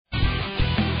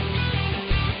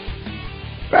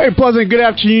Very pleasant good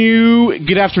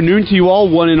afternoon to you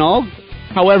all, one and all.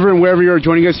 However, and wherever you're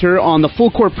joining us here on the Full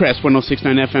Court Press, 106.9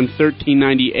 FM,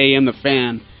 1390 AM, The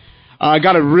Fan. I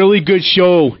got a really good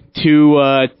show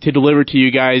to deliver to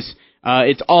you guys.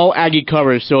 It's all Aggie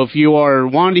coverage, so if you are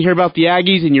wanting to hear about the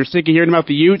Aggies and you're sick of hearing about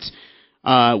the Utes,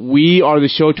 we are the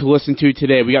show to listen to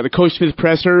today. We got the Coach Smith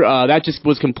presser. That just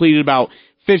was completed about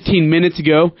 15 minutes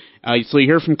ago. So you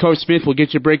hear from Coach Smith. We'll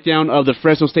get you a breakdown of the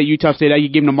Fresno State-Utah State Aggie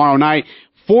game tomorrow night.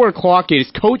 4 o'clock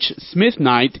is Coach Smith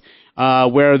night,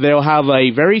 where they'll have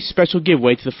a very special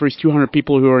giveaway to the first 200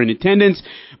 people who are in attendance.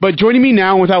 But joining me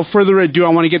now, without further ado, I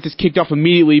want to get this kicked off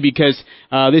immediately because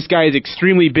this guy is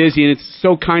extremely busy, and it's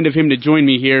so kind of him to join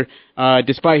me here,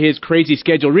 despite his crazy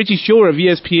schedule. Richie Schueler of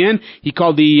ESPN, he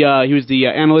was the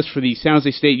analyst for the San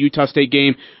Jose State-Utah State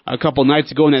game a couple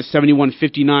nights ago in that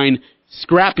 71-59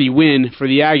 scrappy win for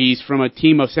the Aggies from a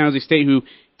team of San Jose State who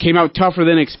came out tougher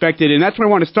than expected. And that's where I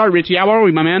want to start, Richie. How are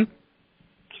we, my man?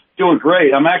 Doing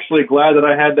great. I'm actually glad that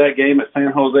I had that game at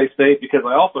San Jose State because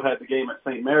I also had the game at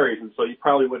St. Mary's, and so you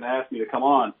probably wouldn't ask me to come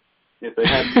on if they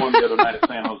hadn't won the other night at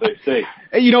San Jose State.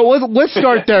 You know, let's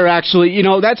start there, actually. You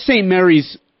know, that St.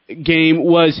 Mary's game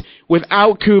was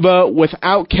without Kuba,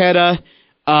 without Keta.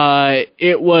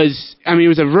 It was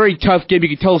a very tough game. You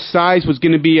could tell size was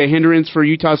going to be a hindrance for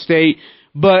Utah State,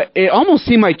 but it almost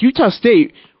seemed like Utah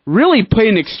State really played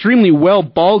an extremely well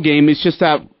ball game. It's just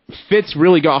that Fitz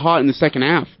really got hot in the second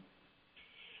half.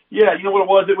 Yeah, you know what it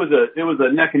was? It was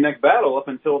a neck and neck battle up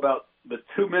until about the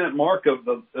 2-minute mark of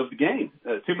the game.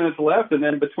 2 minutes left, and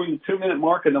then between the 2-minute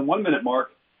mark and the 1 minute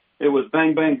mark, it was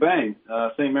bang, bang, bang.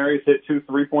 St. Mary's hit 2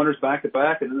 3-pointers back to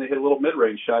back, and then they hit a little mid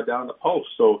range shot down the post.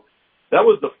 So that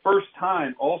was the first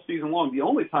time all season long, the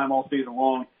only time all season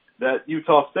long that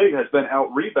Utah State has been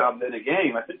out rebounded in a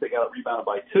game. I think they got rebounded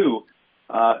by 2.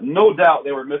 No doubt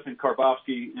they were missing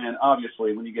Karbowski, and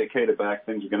obviously when you get Keta back,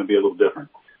 things are going to be a little different.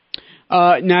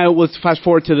 Now let's fast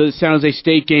forward to the San Jose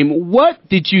State game. What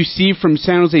did you see from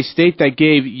San Jose State that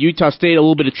gave Utah State a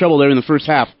little bit of trouble there in the first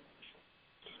half?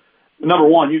 Number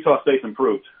one, Utah State's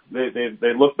improved. They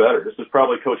look better. This is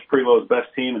probably Coach Prelo's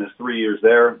best team in his 3 years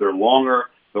there. They're longer.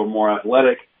 They're more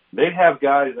athletic. They have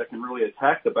guys that can really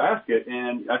attack the basket.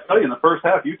 And I tell you, in the first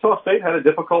half, Utah State had a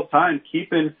difficult time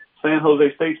keeping San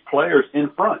Jose State's players in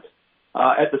front.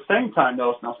 At the same time,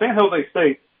 though, now San Jose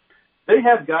State, they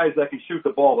have guys that can shoot the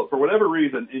ball, but for whatever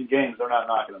reason in games, they're not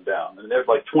knocking them down. And they're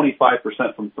like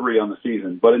 25% from 3 on the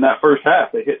season. But in that first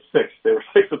half, they hit 6. They were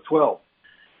 6 of 12.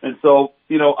 And so,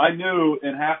 you know, I knew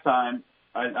in halftime,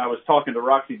 I was talking to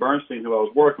Roxy Bernstein, who I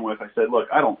was working with. I said, look,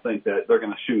 I don't think that they're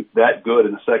going to shoot that good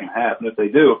in the second half. And if they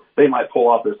do, they might pull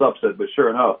off this upset. But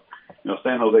sure enough, you know,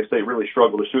 San Jose State really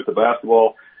struggled to shoot the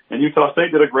basketball. And Utah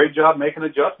State did a great job making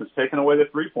adjustments, taking away the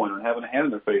three-pointer and having a hand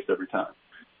in their face every time.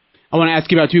 I want to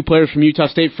ask you about 2 players from Utah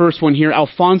State. First one here,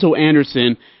 Alfonso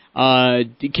Anderson.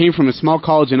 He came from a small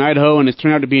college in Idaho and has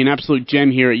turned out to be an absolute gem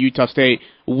here at Utah State.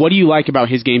 What do you like about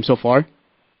his game so far?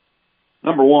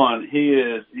 Number one,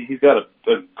 he's got a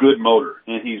good motor,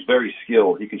 and he's very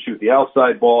skilled. He can shoot the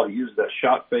outside ball. He uses that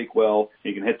shot fake well.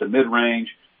 He can hit the mid-range.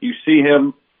 You see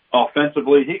him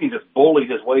offensively, he can just bully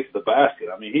his way to the basket.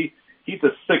 I mean, he's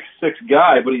a 6'6"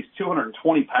 guy, but he's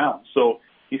 220 pounds. So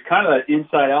he's kind of that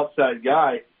inside-outside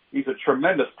guy. He's a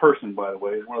tremendous person, by the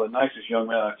way. He's one of the nicest young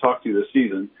men I've talked to this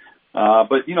season.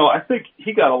 But, you know, I think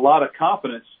he got a lot of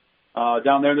confidence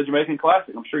down there in the Jamaican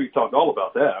Classic. I'm sure you talked all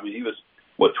about that. I mean, he was,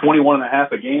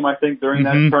 21.5 a game, I think, during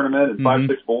that tournament, and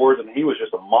 5-6 boards, and he was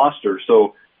just a monster.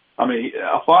 So, I mean,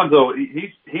 Alfonso,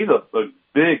 he's a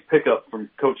big pickup from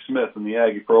Coach Smith and the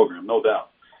Aggie program, no doubt.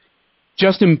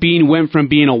 Justin Bean went from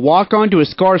being a walk-on to a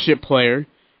scholarship player,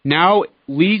 now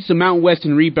leads the Mountain West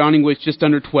in rebounding with just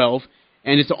under 12,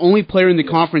 and is the only player in the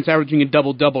conference averaging a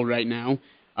double-double right now.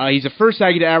 He's the first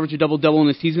Aggie to average a double-double in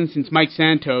the season since Mike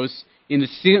Santos in the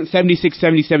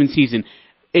 76-77 season.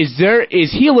 Is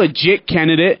he a legit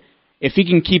candidate if he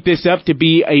can keep this up to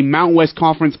be a Mountain West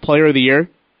Conference Player of the Year?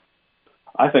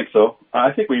 I think so.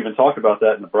 I think we even talked about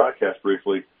that in the broadcast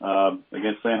briefly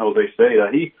against San Jose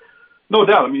State. No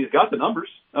doubt. I mean, he's got the numbers.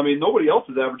 I mean, nobody else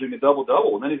is averaging a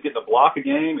double-double, and then he's getting a block a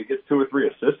game. He gets 2 or 3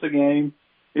 assists a game.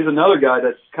 He's another guy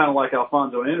that's kind of like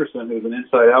Alfonso Anderson, who's an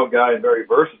inside-out guy and very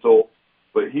versatile,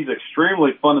 but he's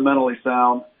extremely fundamentally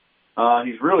sound.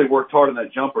 He's really worked hard on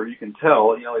that jumper. You can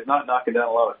tell, you know, he's not knocking down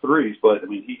a lot of threes, but, I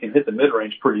mean, he can hit the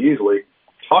mid-range pretty easily.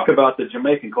 Talk about the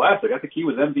Jamaican Classic. I think he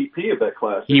was MVP of that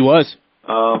class. He was.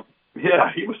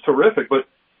 Yeah, he was terrific. But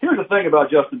here's the thing about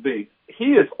Justin B.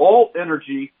 He is all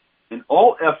energy and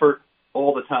all effort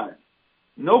all the time.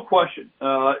 No question.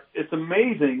 It's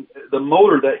amazing the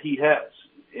motor that he has.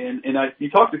 And you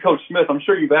talk to Coach Smith, I'm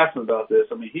sure you've asked him about this.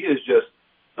 I mean, he is just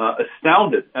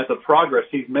astounded at the progress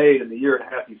he's made in the year and a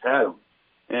half he's had him.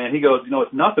 And he goes,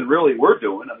 it's nothing really we're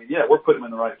doing. I mean, yeah, we're putting him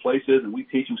in the right places and we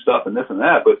teach him stuff and this and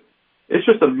that, but it's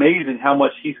just amazing how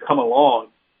much he's come along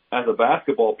as a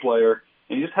basketball player,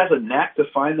 and he just has a knack to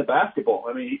find the basketball.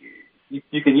 I mean,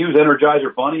 you can use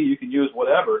Energizer Bunny, you can use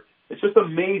whatever. It's just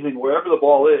amazing wherever the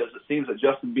ball is, it seems that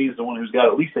Justin Bean is the one who's got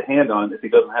at least a hand on it if he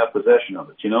doesn't have possession of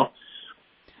it,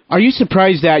 Are you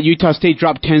surprised that Utah State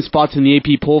dropped 10 spots in the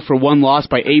AP poll for one loss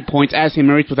by 8 points at St.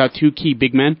 Mary's without two key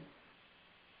big men?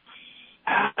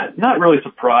 Not really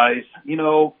surprised.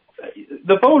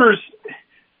 The voters,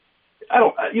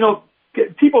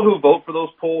 people who vote for those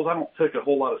polls, I don't take a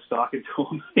whole lot of stock into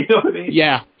them. You know what I mean?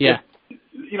 Yeah.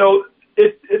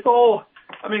 It's all,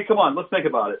 come on, let's think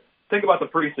about it. Think about the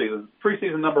preseason.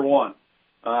 Preseason number one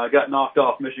got knocked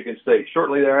off Michigan State.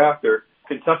 Shortly thereafter,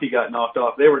 Kentucky got knocked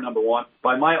off. They were number one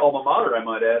by my alma mater, I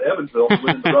might add, Evansville, who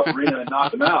went into the rough arena and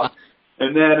knocked them out.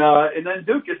 And then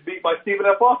Duke gets beat by Stephen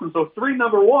F. Austin. So three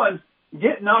number ones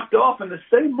get knocked off in the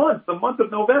same month, the month of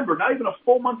November, not even a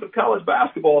full month of college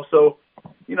basketball. So,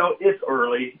 it's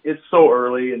early. It's so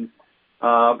early. And,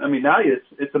 now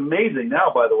it's amazing now,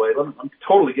 by the way. I'm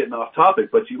totally getting off topic,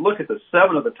 but you look at the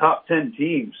 7 of the top 10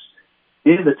 teams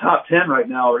in the top 10 right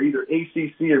now are either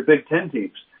ACC or Big Ten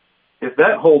teams. If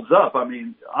that holds up,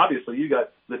 obviously you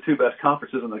got the two best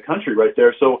conferences in the country right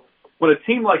there. So when a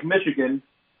team like Michigan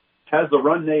has the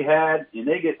run they had and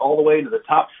they get all the way into the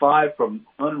top 5 from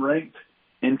unranked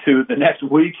into the next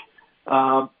week,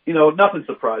 nothing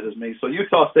surprises me. So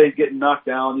Utah State getting knocked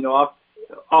down,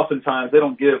 oftentimes they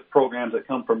don't give programs that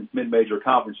come from mid-major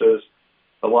conferences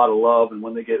a lot of love, and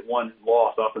when they get one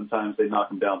loss, oftentimes they knock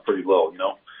them down pretty low,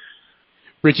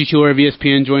 Richie Schueler of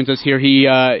ESPN joins us here. He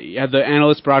had the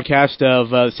analyst broadcast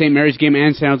of St. Mary's game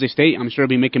and San Jose State. I'm sure he'll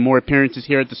be making more appearances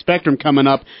here at the Spectrum coming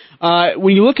up.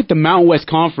 When you look at the Mountain West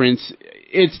Conference,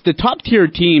 it's the top-tier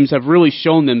teams have really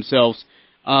shown themselves.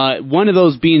 One of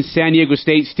those being San Diego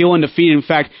State, still undefeated. In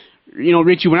fact,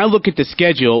 Richie, when I look at the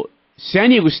schedule,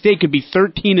 San Diego State could be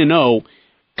 13-0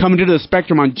 coming to the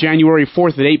Spectrum on January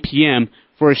 4th at 8 p.m.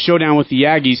 for a showdown with the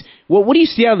Aggies. What do you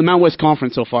see out of the Mountain West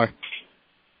Conference so far?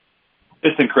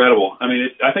 It's incredible. I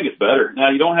think it's better. Now,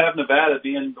 you don't have Nevada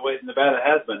being the way Nevada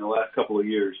has been the last couple of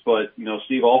years, but,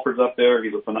 Steve Alford's up there.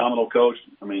 He's a phenomenal coach.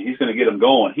 He's going to get them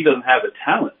going. He doesn't have the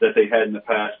talent that they had in the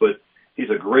past, but he's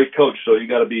a great coach, so you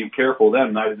got to be careful of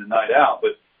them night in and night out.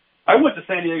 But I went to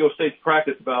San Diego State's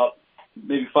practice about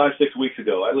maybe 5-6 weeks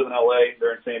ago. I live in L.A.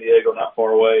 They're in San Diego, not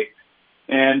far away.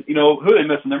 And, who are they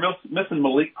missing? They're missing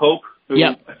Malik Pope, who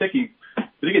I think did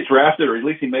he get drafted, or at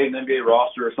least he made an NBA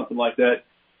roster or something like that.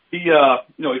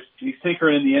 He's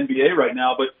tinkering in the NBA right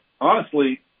now, but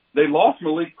honestly, they lost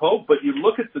Malik Pope, but you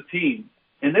look at the team,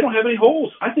 and they don't have any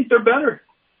holes. I think they're better.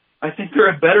 I think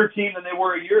they're a better team than they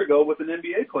were a year ago with an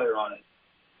NBA player on it.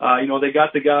 They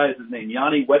got the guy, his name,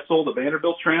 Yanni Wetzel, the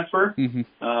Vanderbilt transfer.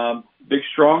 Mm-hmm. Big,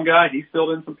 strong guy. He's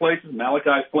filled in some places.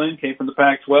 Malachi Flynn came from the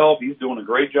Pac-12. He's doing a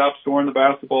great job scoring the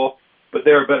basketball. But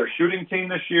they're a better shooting team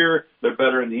this year. They're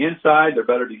better in the inside. They're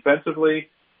better defensively.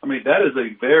 That is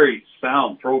a very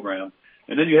sound program.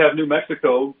 And then you have New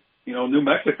Mexico. New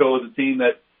Mexico is a team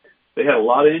that they had a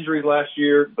lot of injuries last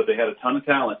year, but they had a ton of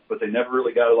talent, but they never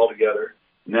really got it all together.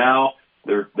 Now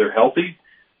they're healthy.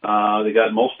 They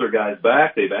got most of their guys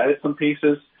back. They've added some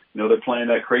pieces. They're playing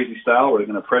that crazy style where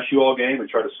they're going to press you all game and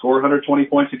try to score 120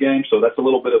 points a game. So that's a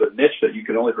little bit of a niche that you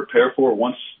can only prepare for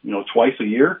twice a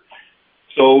year.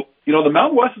 So, the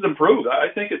Mountain West has improved.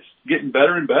 I think it's getting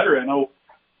better and better. I know,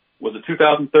 was it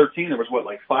 2013? There was,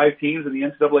 5 teams in the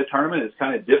NCAA tournament. It's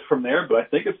kind of dipped from there, but I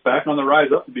think it's back on the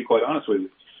rise up, to be quite honest with you.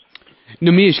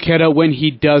 Neemias Queta, when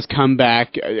he does come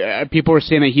back, people are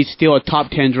saying that he's still a top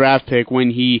 10 draft pick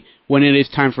when it is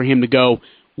time for him to go.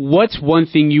 What's one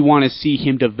thing you want to see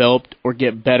him develop or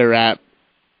get better at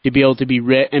to be able to be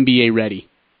NBA ready?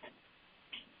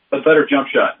 A better jump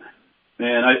shot.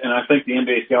 And I think the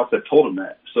NBA scouts have told him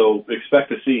that. So expect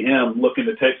to see him looking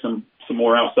to take some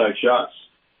more outside shots.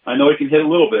 I know he can hit a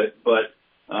little bit, but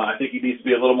I think he needs to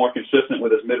be a little more consistent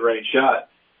with his mid-range shot.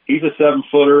 He's a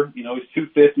 7-footer. He's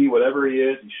 250, whatever he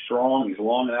is. He's strong, he's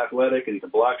long and athletic, and he can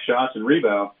block shots and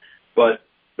rebound. But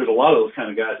there's a lot of those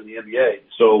kind of guys in the NBA.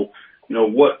 So,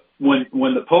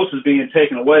 when the post is being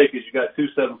taken away because you got 2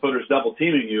 7-footers double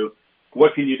teaming you,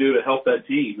 what can you do to help that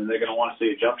team? And they're going to want to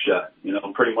see a jump shot.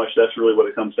 Pretty much that's really what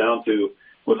it comes down to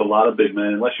with a lot of big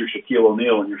men. Unless you're Shaquille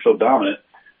O'Neal and you're so dominant,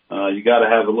 you got to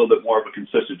have a little bit more of a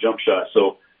consistent jump shot.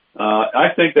 So I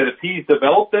think that if he's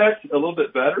developed that a little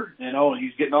bit better, and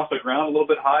he's getting off the ground a little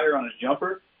bit higher on his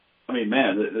jumper,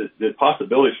 the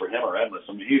possibilities for him are endless.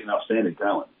 He's an outstanding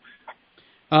talent.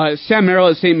 Sam Merrill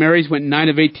at St. Mary's went 9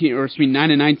 of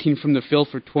 19 from the field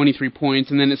for 23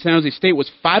 points, and then at San Jose State was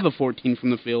 5 of 14 from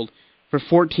the field for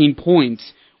 14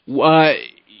 points.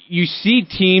 You see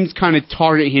teams kind of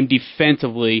target him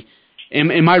defensively.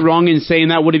 Am I wrong in saying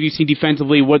that? What have you seen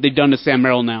defensively? What have they done to Sam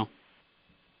Merrill now?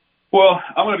 Well,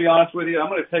 I'm going to be honest with you. I'm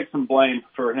going to take some blame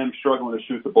for him struggling to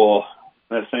shoot the ball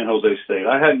at San Jose State.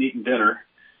 I hadn't eaten dinner,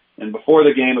 and before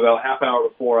the game, about half hour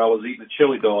before, I was eating a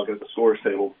chili dog at the scores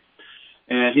table.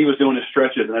 And he was doing his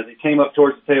stretches, and as he came up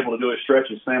towards the table to do his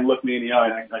stretches, Sam looked me in the eye,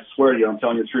 and I swear to you, I'm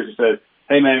telling you the truth, he said,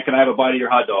 "Hey, man, can I have a bite of your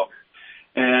hot dog?"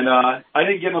 And I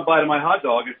didn't give him a bite of my hot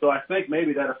dog, and so I think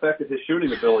maybe that affected his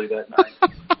shooting ability that night,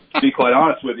 to be quite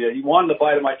honest with you. He wanted a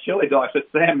bite of my chili dog. I said,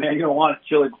 "Sam, man, you don't want a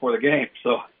chili before the game."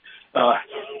 So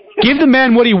give the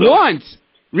man what he wants.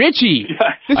 Richie,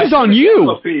 this is on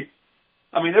you.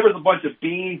 I mean, there was a bunch of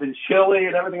beans and chili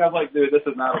and everything. I was like, dude, this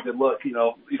is not a good look. You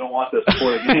know, you don't want this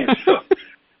before the game. So,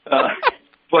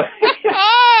 but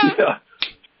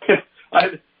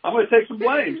I'm going to take some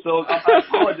blame. So I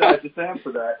apologize to Sam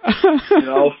for that. You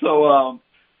know, so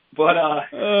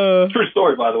true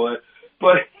story, by the way.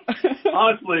 But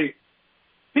honestly,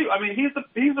 he's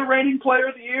the reigning player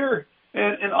of the year,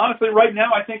 and honestly, right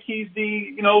now, I think he's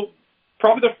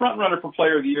probably the front runner for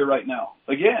player of the year right now.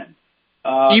 Again.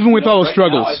 Even with all the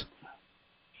struggles.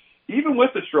 Even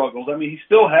with the struggles, I mean, he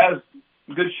still has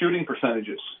good shooting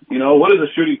percentages. You know, what is a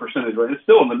shooting percentage, right? It's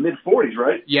still in the mid-40s,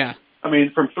 right? Yeah. I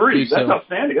mean, from three, that's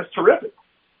outstanding. That's terrific.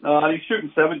 He's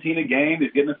shooting 17 a game.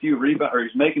 He's getting a few rebounds, or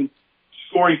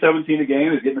scoring 17 a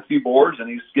game. He's getting a few boards, and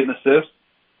he's getting assists.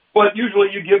 But usually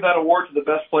you give that award to the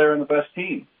best player and the best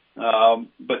team.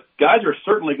 But guys are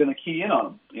certainly going to key in on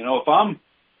him. You know, if I'm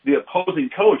the opposing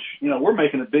coach, you know, we're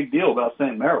making a big deal about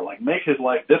Sam Merrill. Like, make his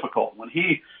life difficult. When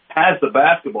he has the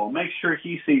basketball, make sure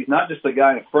he sees not just the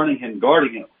guy in front of him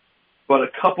guarding him, but a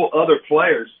couple other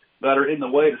players that are in the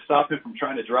way to stop him from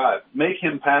trying to drive. Make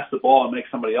him pass the ball and make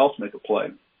somebody else make a play.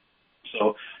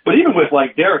 So, but even with,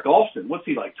 like, Derek Alston, what's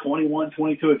he, like 21,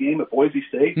 22 a game at Boise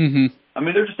State? Mm-hmm. I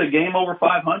mean, they're just a game over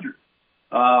 500.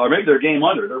 Or maybe they're a game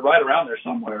under. They're right around there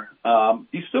somewhere.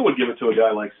 You still would give it to a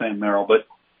guy like Sam Merrill, but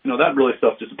you know, that really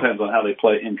stuff just depends on how they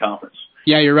play in conference.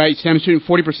 Yeah, you're right. Sam's shooting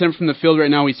 40% from the field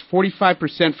right now. He's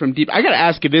 45% from deep. I got to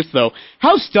ask you this, though.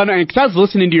 How stunning, because I was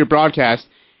listening to your broadcast,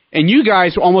 and you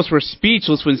guys almost were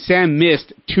speechless when Sam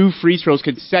missed 2 free throws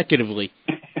consecutively.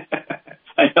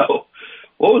 I know.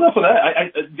 What was up with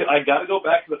that? I got to go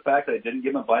back to the fact that I didn't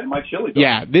give him a bite of my chili dog.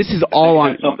 Yeah, this is all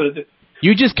on.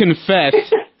 You just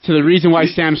confessed to the reason why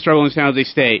Sam's struggling in San Jose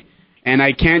State, and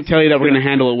I can't tell you that we're going to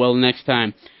handle it well the next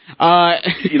time.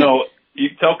 You know, you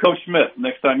tell Coach Smith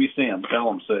next time you see him,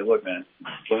 tell him, say, "Look, man,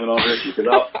 blame it on Richie."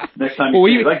 Because next time you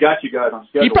see him, I got you guys on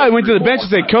schedule. He probably went to the bench and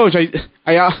said, "Coach,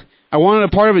 I wanted a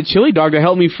part of a chili dog to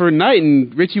help me for a night,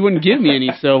 and Richie wouldn't give me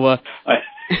any." So, twice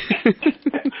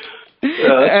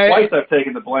I've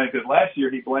taken the blame because last year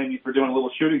he blamed me for doing a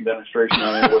little shooting demonstration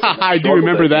on it. I do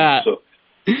remember that. So,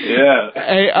 yeah.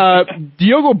 Hey,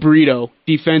 Diogo Brito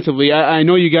defensively. I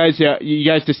know you guys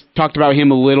just talked about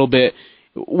him a little bit.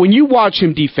 When you watch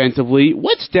him defensively,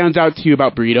 what stands out to you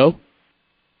about Brito?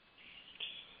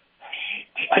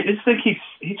 I just think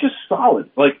he's just solid.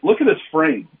 Like, look at his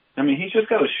frame. I mean, he's just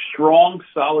got a strong,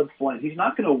 solid frame. He's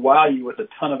not going to wow you with a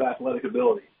ton of athletic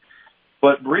ability.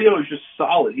 But Brito is just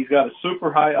solid. He's got a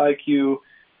super high IQ.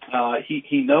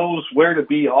 He knows where to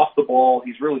be off the ball.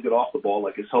 He's really good off the ball,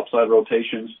 like his help side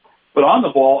rotations. But on the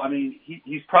ball, I mean,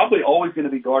 he's probably always going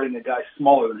to be guarding a guy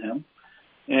smaller than him.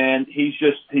 And he's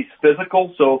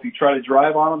physical, so if you try to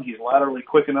drive on him, he's laterally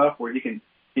quick enough where he can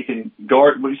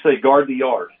guard, guard the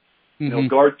yard. Mm-hmm. You know,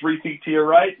 guard 3 feet to your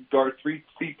right, guard 3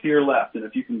 feet to your left. And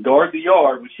if you can guard the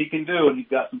yard, which he can do, and he's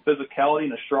got some physicality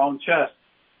and a strong chest,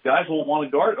 guys won't want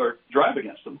to guard or drive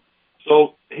against him.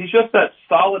 So he's just that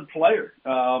solid player,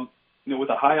 with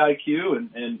a high IQ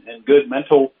and good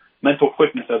mental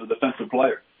quickness as a defensive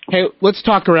player. Hey, let's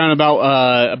talk around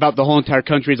about the whole entire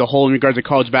country as a whole in regards to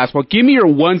college basketball. Give me your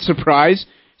one surprise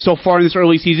so far in this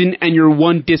early season and your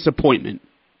one disappointment.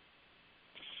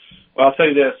 Well, I'll tell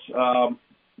you this.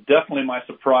 Definitely my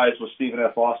surprise was Stephen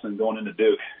F. Austin going into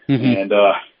Duke and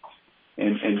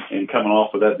coming off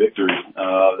with that victory.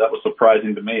 That was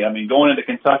surprising to me. I mean, going into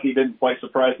Kentucky didn't quite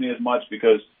surprise me as much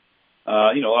because,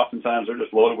 oftentimes they're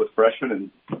just loaded with freshmen,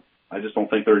 and I just don't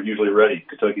think they're usually ready.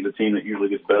 Kentucky's a team that usually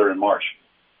gets better in March.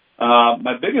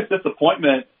 My biggest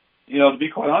disappointment, to be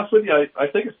quite honest with you, I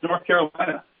think it's North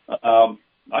Carolina.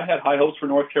 I had high hopes for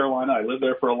North Carolina. I lived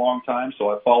there for a long time, so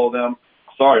I follow them.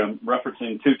 Sorry, I'm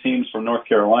referencing 2 teams from North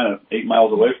Carolina, 8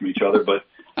 miles away from each other, but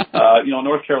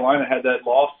North Carolina had that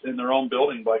loss in their own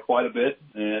building by quite a bit,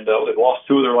 and they've lost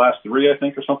 2 of their last 3, I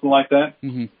think, or something like that.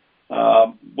 Mm-hmm.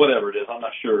 Whatever it is, I'm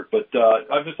not sure. But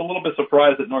I'm just a little bit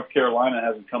surprised that North Carolina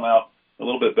hasn't come out a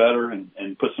little bit better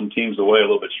and put some teams away a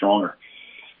little bit stronger.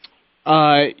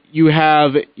 You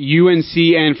have UNC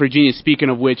and Virginia, speaking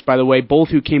of which, by the way, both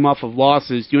who came off of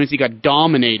losses. UNC got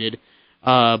dominated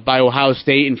by Ohio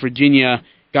State, and Virginia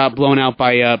got blown out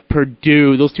by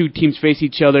Purdue. Those two teams face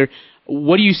each other.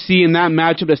 What do you see in that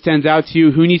matchup that stands out to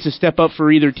you? Who needs to step up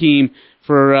for either team,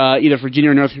 for either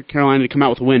Virginia or North Carolina, to come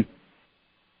out with a win?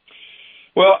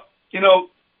 Well,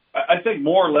 I think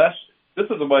more or less, this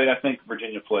is the way I think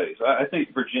Virginia plays. I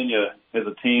think Virginia is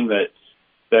a team that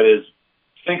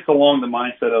thinks along the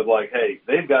mindset of like, hey,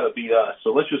 they've got to beat us, so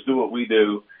let's just do what we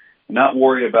do, not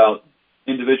worry about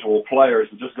individual players,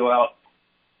 and just go out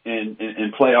and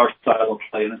play our style of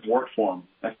play, and it's worked for them.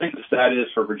 I think the stat is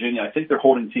for Virginia, I think they're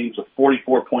holding teams to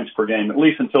 44 points per game, at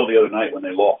least until the other night when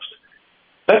they lost.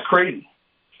 That's crazy.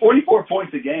 44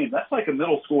 points a game, that's like a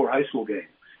middle school or high school game,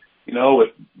 with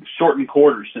shortened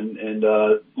quarters and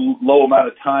low amount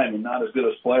of time and not as good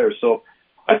as players. So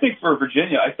I think for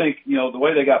Virginia, the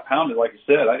way they got pounded, like you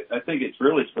said, I think it's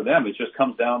really for them. It just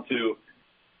comes down to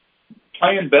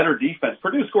playing better defense.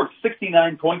 Purdue scored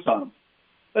 69 points on them.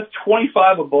 That's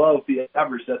 25 above the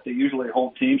average that they usually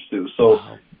hold teams to. So,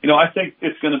 I think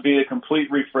it's going to be a complete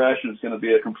refresh, and it's going to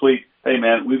be a complete, hey,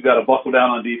 man, we've got to buckle down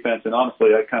on defense. And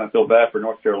honestly, I kind of feel bad for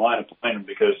North Carolina playing them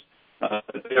because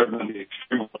they are going to be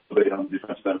extremely motivated on the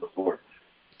defensive end of the floor.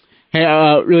 Hey,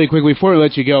 really quickly, before we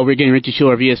let you go, we're getting Richie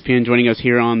Schueler of ESPN joining us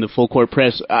here on the Full Court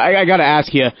Press. I got to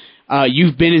ask you,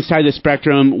 you've been inside the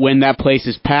Spectrum when that place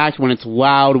is packed, when it's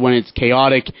loud, when it's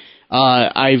chaotic.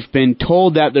 I've been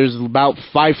told that there's about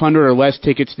 500 or less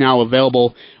tickets now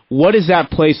available. What is that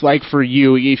place like for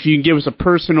you? If you can give us a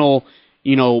personal,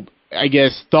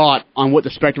 thought on what the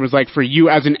Spectrum is like for you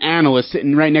as an analyst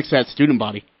sitting right next to that student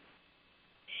body.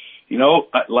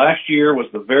 Last year was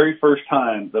the very first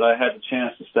time that I had the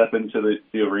chance to step into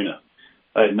the arena.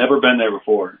 I had never been there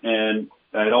before, and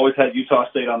I had always had Utah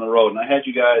State on the road, and I had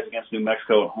you guys against New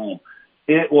Mexico at home.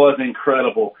 It was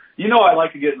incredible. I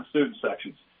like to get in the student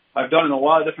sections. I've done it in a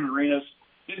lot of different arenas.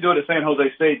 Didn't do it at San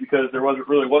Jose State because there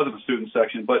really wasn't a student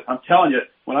section. But I'm telling you,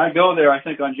 when I go there, I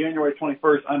think on January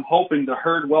 21st, I'm hoping the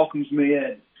herd welcomes me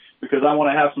in because I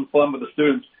want to have some fun with the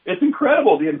students. It's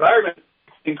incredible. The environment is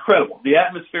incredible. The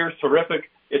atmosphere is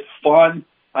terrific. It's fun.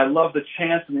 I love the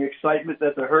chants and the excitement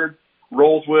that the herd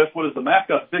rolls with. What is the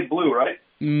mascot? Big Blue, right?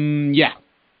 Yeah.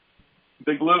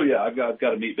 Big Blue, yeah. I've got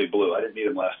to meet Big Blue. I didn't meet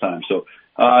him last time. So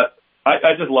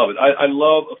I just love it. I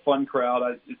love a fun crowd.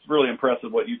 It's really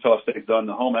impressive what Utah State's done.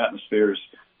 The home atmosphere is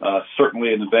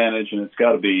certainly an advantage, and it's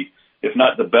got to be, if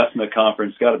not the best in the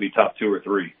conference, got to be top 2 or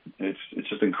 3. It's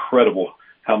just incredible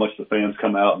how much the fans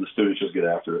come out and the students just get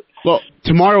after it. Well,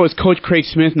 tomorrow is Coach Craig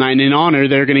Smith night, and in honor,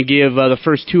 they're going to give the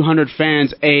first 200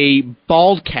 fans a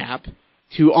bald cap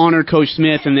to honor Coach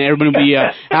Smith, and everyone will be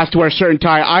asked to wear a shirt and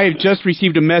tie. I have just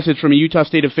received a message from a Utah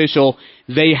State official.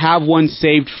 They have one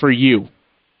saved for you.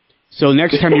 So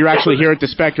next time you're actually here at the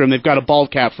Spectrum, they've got a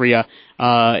bald cap for you.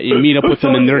 You meet up with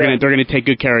them, and they're going to take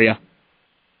good care of you.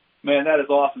 Man, that is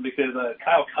awesome because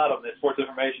Kyle Cottom, the sports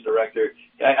information director,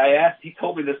 I asked, he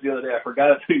told me this the other day. I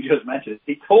forgot who you just mentioned.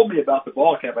 He told me about the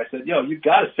ball cap. I said, you've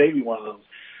got to save me one of those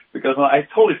because I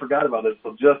totally forgot about this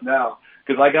until just now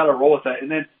because I got to roll with that.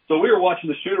 And then, so we were watching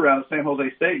the shoot around at San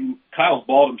Jose State, and Kyle's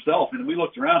bald himself, and we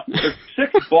looked around. There's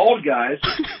 6 bald guys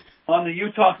on the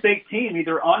Utah State team,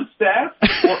 either on staff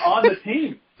or on the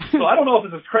team. So I don't know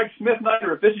if this is Craig Smith night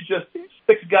or if this is just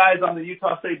 6 guys on the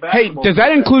Utah State basketball team. Hey, does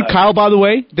that include Kyle, by the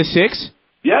way, the 6?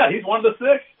 Yeah, he's one of the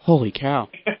 6. Holy cow.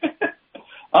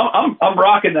 I'm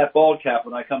rocking that bald cap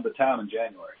when I come to town in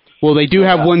January. Well, they do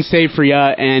have one saved for you,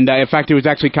 and in fact, it was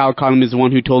actually Kyle Cottom is the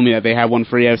one who told me that they have one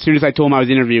for you. As soon as I told him I was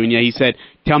interviewing you, he said,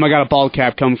 tell him I got a bald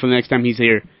cap coming for the next time he's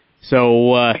here.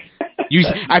 So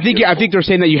I think they're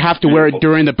saying that you have to wear it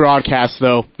during the broadcast,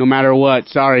 though, no matter what.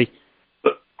 Sorry.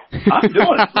 I'm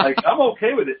doing it. I'm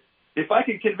okay with it. If I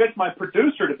can convince my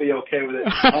producer to be okay with it,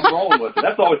 I'm rolling with it.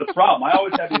 That's always the problem. I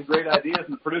always have these great ideas,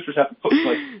 and the producers have to put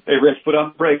hey, Rich, put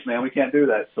on the brakes, man. We can't do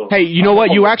that. So hey, you know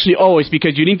what? You actually owe us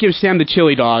because you didn't give Sam the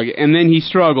chili dog, and then he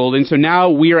struggled, and so now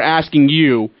we are asking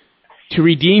you to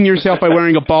redeem yourself by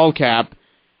wearing a ball cap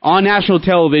on national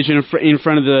television in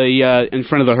front of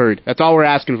the herd. That's all we're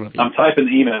asking for. I'm typing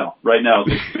the email right now.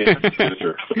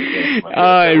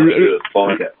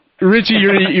 Richie,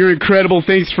 you're incredible.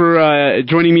 Thanks for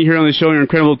joining me here on the show. You're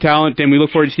incredible talent, and we look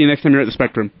forward to seeing you next time you're at the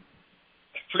Spectrum.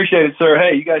 Appreciate it, sir.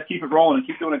 Hey, you guys keep it rolling and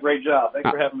keep doing a great job. Thanks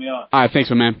for having me on. All right, thanks,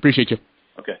 my man. Appreciate you.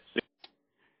 Okay. See you.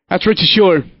 That's Richie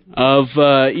Schueler of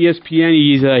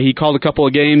ESPN. He called a couple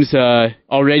of games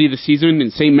already this season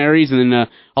in St. Mary's and then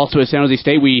also at San Jose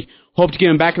State. We hope to get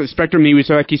him back at the Spectrum. He was,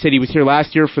 like he said, he was here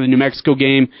last year for the New Mexico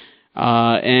game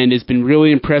and has been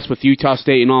really impressed with Utah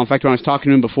State and all. In fact, when I was talking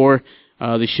to him before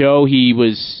the show, he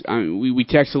was we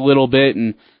texted a little bit,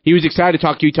 and he was excited to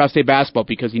talk to Utah State basketball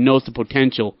because he knows the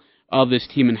potential of this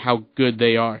team and how good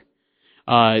they are.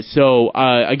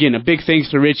 Again, a big thanks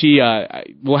to Richie.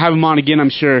 We'll have him on again, I'm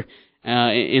sure,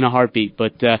 in a heartbeat.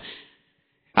 But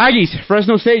Aggies,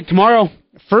 Fresno State tomorrow,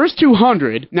 first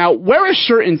 200. Now, wear a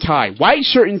shirt and tie, white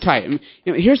shirt and tie.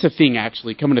 Here's the thing,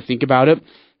 actually, coming to think about it,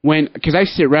 because I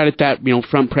sit right at that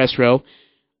front press row.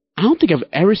 I don't think I've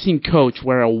ever seen Coach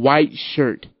wear a white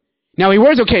shirt. Now he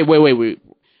wears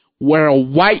wear a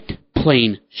white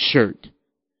plain shirt.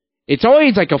 It's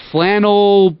always like a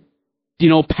flannel,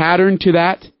 pattern to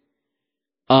that.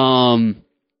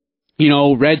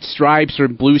 Red stripes or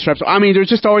blue stripes. There's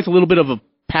just always a little bit of a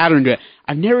pattern to it.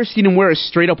 I've never seen him wear a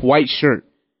straight up white shirt.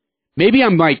 Maybe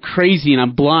I'm like crazy and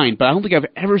I'm blind, but I don't think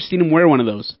I've ever seen him wear one of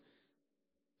those.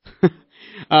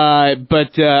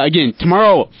 Again,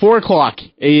 tomorrow, 4 o'clock,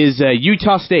 is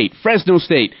Utah State, Fresno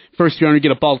State. First 200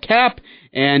 get a bald cap,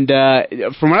 and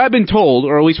from what I've been told,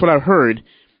 or at least what I've heard,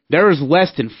 there is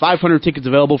less than 500 tickets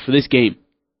available for this game.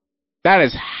 That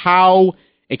is how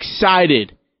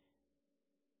excited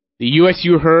the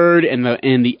USU herd and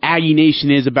the Aggie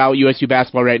Nation is about USU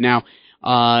basketball right now,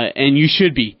 and you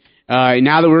should be.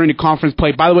 Now that we're into conference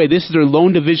play, by the way, this is their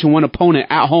lone Division I opponent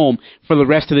at home for the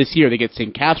rest of this year. They get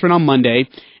St. Catherine on Monday,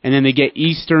 and then they get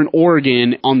Eastern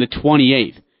Oregon on the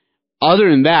 28th.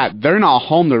 Other than that, they're not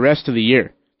home the rest of the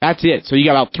year. That's it. So you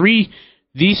got about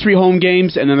these three home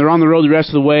games, and then they're on the road the rest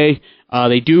of the way.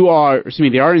 They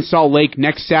are in Salt Lake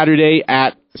next Saturday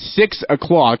at 6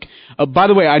 o'clock. By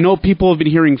the way, I know people have been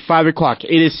hearing 5 o'clock.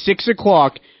 It is 6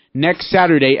 o'clock next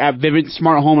Saturday at Vivint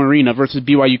Smart Home Arena versus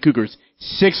BYU Cougars.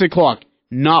 6 o'clock,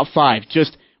 not 5.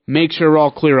 Just make sure we're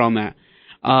all clear on that.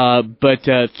 But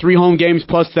 3 home games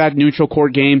plus that neutral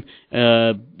court game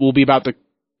will be about the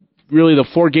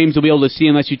 4 games you'll be able to see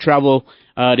unless you travel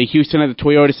to Houston at the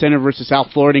Toyota Center versus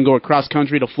South Florida and go across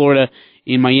country to Florida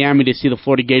in Miami to see the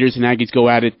Florida Gators and Aggies go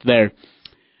at it there.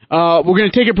 We're going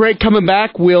to take a break. Coming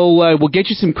back, we'll get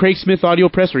you some Craig Smith audio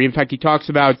presser. In fact, he talks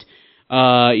about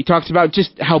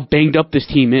just how banged up this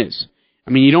team is.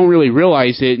 You don't really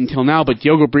realize it until now, but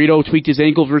Diogo Brito tweaked his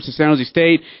ankle versus San Jose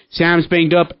State. Sam's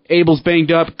banged up. Abel's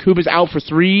banged up. Kuba's out for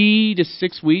 3 to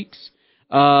 6 weeks.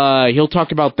 He'll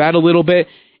talk about that a little bit.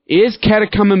 Is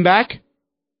Keta coming back?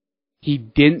 He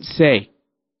didn't say.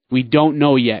 We don't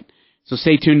know yet. So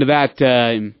stay tuned to that.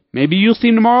 Maybe you'll see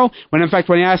him tomorrow. When I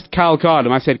asked Kyle Cottom,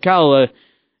 I said, Kyle, is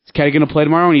Keta going to play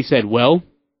tomorrow? And he said, well,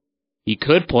 he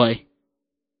could play.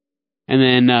 And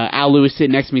then Al Lewis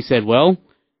sitting next to me said, well,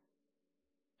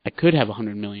 I could have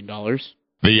 $100 million. The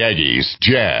Aggies,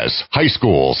 Jazz, high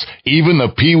schools, even the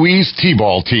Pee Wee's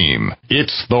T-ball team.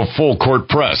 It's the Full Court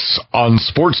Press on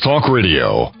Sports Talk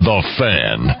Radio, The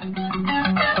Fan.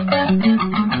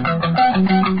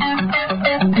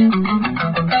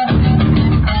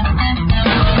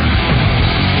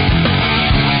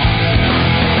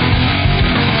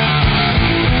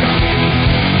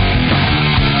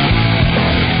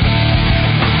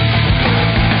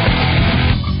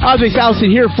 Ajay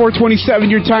Salvesen here, 4:27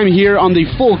 your time here on the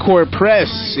Full Court Press.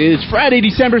 It's Friday,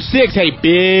 December 6th. Hey,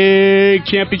 big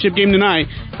championship game tonight.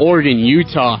 Oregon,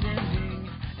 Utah.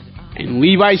 And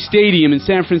Levi Stadium in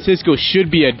San Francisco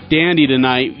should be a dandy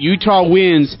tonight. Utah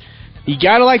wins. You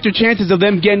gotta like their chances of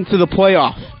them getting to the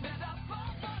playoff.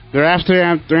 They're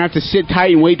gonna have to sit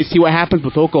tight and wait to see what happens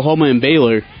with Oklahoma and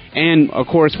Baylor. And, of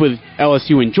course, with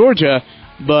LSU and Georgia.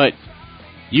 But,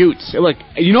 Utes. Look,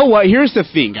 you know what? Here's the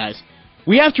thing, guys.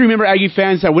 We have to remember, Aggie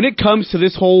fans, that when it comes to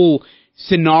this whole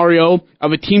scenario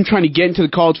of a team trying to get into the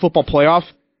college football playoff,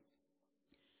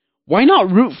 why not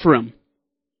root for them?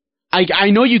 I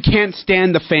know you can't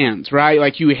stand the fans, right?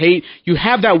 Like you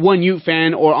have that one Ute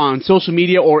fan or on social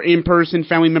media or in person,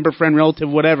 family member, friend, relative,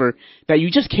 whatever, that you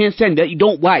just can't stand, that you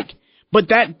don't like. But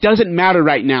that doesn't matter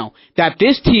right now. That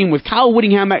this team with Kyle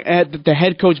Whittingham at the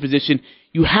head coach position,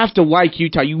 you have to like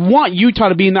Utah. You want Utah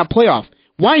to be in that playoff.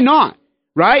 Why not?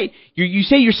 Right? You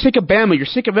say you're sick of Bama, you're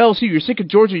sick of LSU, you're sick of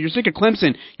Georgia, you're sick of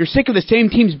Clemson, you're sick of the same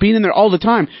teams being in there all the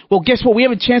time. Well, guess what? We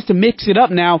have a chance to mix it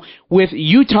up now with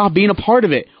Utah being a part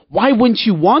of it. Why wouldn't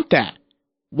you want that?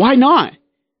 Why not?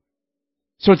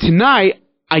 So tonight,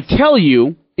 I tell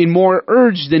you, in more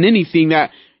urge than anything,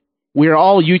 that we're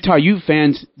all Utah Ute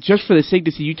fans just for the sake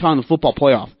to see Utah in the football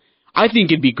playoff. I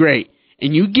think it'd be great.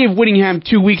 And you give Whittingham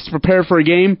 2 weeks to prepare for a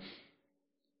game,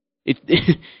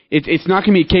 It's not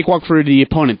going to be a cakewalk for the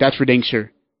opponent. That's for dang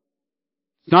sure.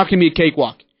 It's not going to be a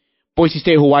cakewalk. Boise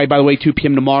State, Hawaii, by the way, 2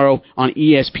 p.m. tomorrow on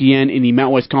ESPN in the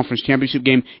Mountain West Conference Championship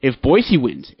game. If Boise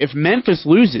wins, if Memphis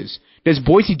loses, does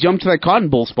Boise jump to that Cotton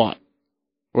Bowl spot?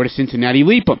 Or does Cincinnati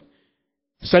leap them?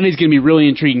 Sunday's going to be really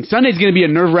intriguing. Sunday's going to be a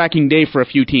nerve-wracking day for a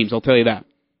few teams, I'll tell you that.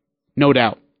 No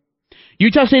doubt.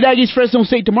 Utah State Aggies, Fresno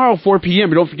State tomorrow, 4 p.m.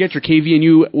 But don't forget your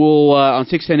KVNU will, on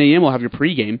 6:10 a.m., will have your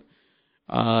pregame.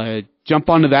 Jump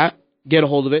onto that. Get a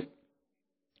hold of it.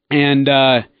 And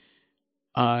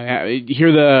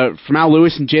hear from Al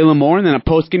Lewis and Jalen Moore, and then a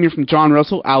post-game here from John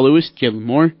Russell, Al Lewis, Jalen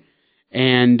Moore,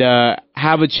 and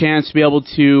have a chance to be able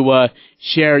to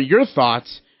share your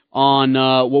thoughts on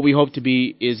what we hope to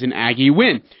be is an Aggie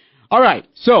win. All right,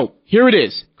 so here it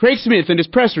is. Craig Smith and his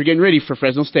presser getting ready for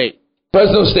Fresno State.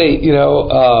 Fresno State,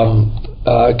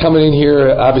 coming in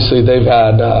here, obviously they've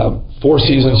had 4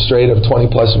 seasons straight of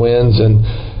 20-plus wins, and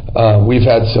we've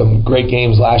had some great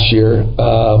games last year.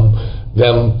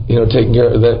 Taking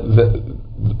care of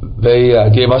they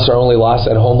gave us our only loss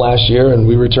at home last year, and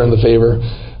we returned the favor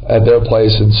at their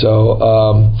place. And so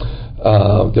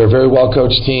they're a very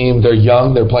well-coached team. They're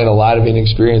young. They're playing a lot of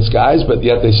inexperienced guys, but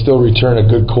yet they still return a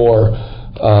good core.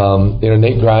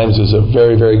 Nate Grimes is a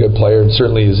very, very good player and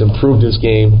certainly has improved his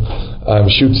game.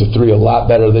 Shoots a 3 a lot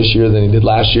better this year than he did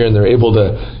last year, and they're able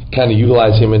to kind of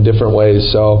utilize him in different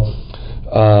ways. So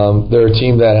they're a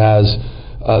team that has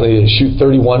they shoot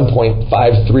 31.5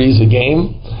 threes a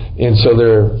game, and so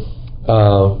they're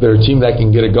a team that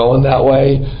can get it going that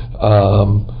way.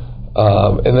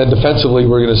 And then defensively,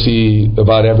 we're going to see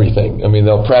about everything. I mean,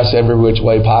 they'll press every which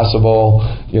way possible.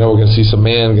 We're going to see some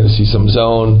man, we're going to see some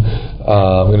zone.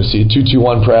 We're going to see a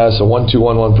 2-2-1 press, a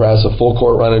 1-2-1-1 press, a full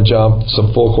court run and jump,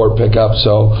 some full court pickup.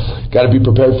 So, got to be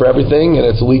prepared for everything, and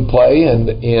it's league play, and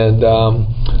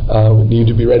we need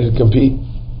to be ready to compete.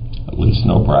 At least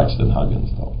no Braxton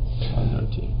Huggins though on their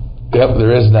team. Yep,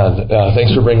 there is none.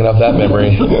 Thanks for bringing up that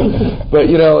memory.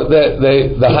 But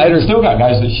the Hyder still got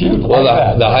guys that shoot. Well,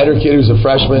 the Hyder kid who's a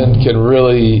freshman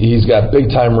he's got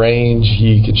big time range.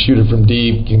 He can shoot it from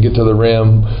deep, can get to the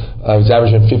rim. He's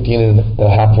averaging 15.5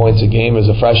 points a game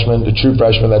as a freshman, a true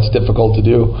freshman. That's difficult to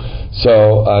do.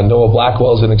 So Noah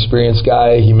Blackwell's an experienced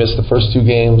guy. He missed the first 2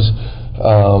 games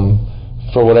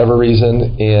for whatever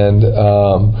reason, and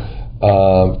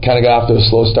kind of got off to a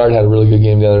slow start, had a really good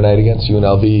game the other night against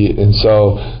UNLV, and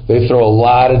so they throw a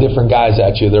lot of different guys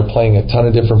at you. They're playing a ton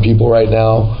of different people right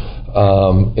now,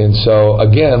 and so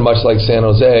again, much like San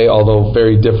Jose, although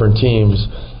very different teams,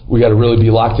 we got to really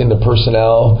be locked into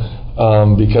personnel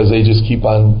because they just keep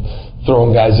on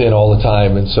throwing guys in all the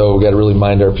time, and so we got to really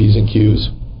mind our P's and Q's.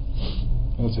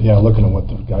 Yeah, looking at what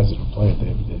the guys that have played,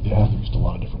 they have used a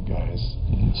lot of different guys.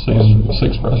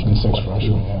 Six freshmen.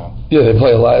 Yeah. Yeah, they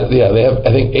play a lot. Yeah, they have,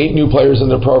 I think, 8 new players in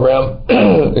their program,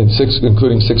 and 6,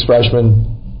 including 6 freshmen.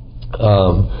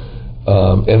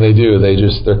 And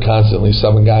they're constantly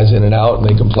subbing guys in and out, and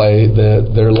they can play.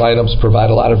 Their lineups provide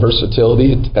a lot of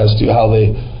versatility as to how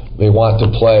they want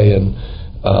to play, and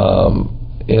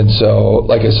so,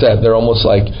 like I said, they're almost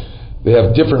like they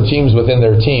have different teams within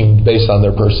their team based on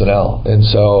their personnel, and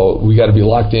so we got to be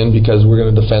locked in because we're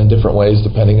going to defend different ways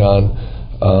depending on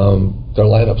their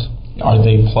lineups. Are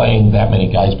they playing that many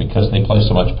guys because they play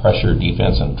so much pressure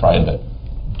defense and trying to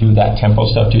do that tempo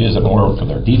stuff too? Is it more for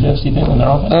their defense, do you think, than their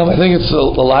offense? I think it's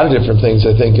a lot of different things.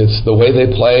 I think it's the way they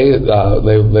play.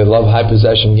 They love high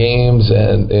possession games,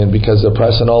 and because they're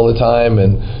pressing all the time,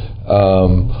 and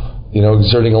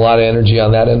exerting a lot of energy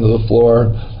on that end of the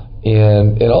floor.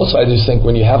 And also, I just think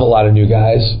when you have a lot of new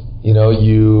guys,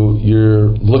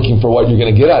 you're looking for what you're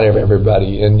going to get out of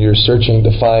everybody, and you're searching to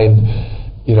find,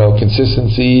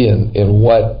 consistency and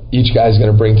what each guy's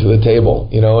going to bring to the table,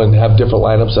 and have different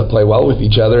lineups that play well with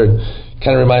each other. And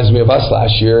kind of reminds me of us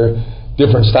last year,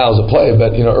 different styles of play,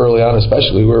 but early on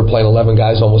especially, we were playing 11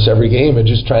 guys almost every game and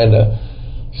just trying to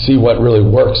see what really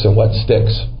works and what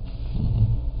sticks.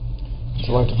 What's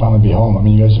it like to finally be home? I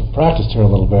mean, you guys have practiced here a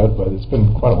little bit, but it's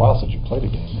been quite a while since you played a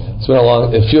game. Man. It's been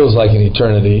it feels like an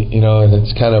eternity, and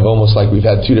it's kind of almost like we've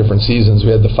had 2 different seasons.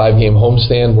 We had the 5-game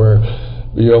homestand where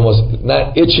you're almost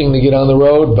not itching to get on the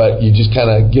road, but you just kind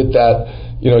of get that,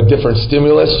 different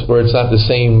stimulus where it's not the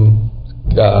same,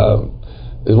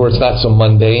 where it's not so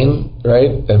mundane,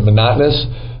 right, and monotonous.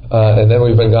 And then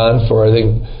we've been gone for, I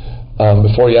think,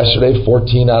 before yesterday,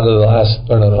 14 out of the last,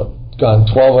 gone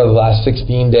 12 out of the last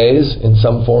 16 days in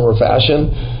some form or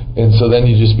fashion, and so then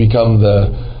you just become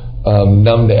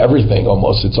numb to everything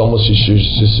almost. It's almost you're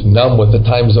just numb with the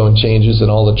time zone changes and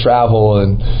all the travel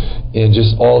and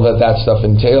just all that stuff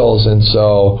entails, and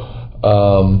so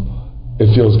it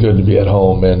feels good to be at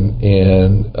home,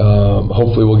 and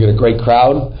hopefully we'll get a great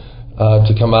crowd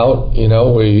to come out. You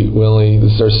know,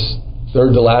 this is our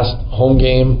third to last home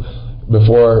game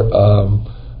before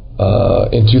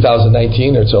in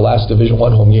 2019. It's our last Division I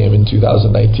home game in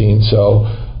 2019. So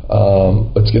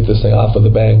let's get this thing off with a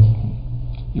bang.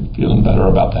 You feeling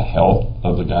better about the health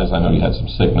of the guys? I know you had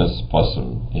some sickness plus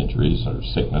some injuries or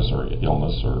sickness or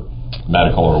illness or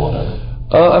medical or whatever.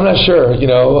 I'm not sure.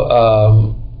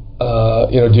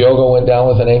 Diogo went down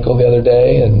with an ankle the other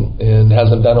day and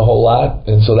hasn't done a whole lot,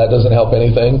 and so that doesn't help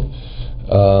anything.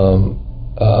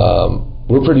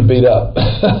 We're pretty beat up,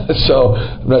 so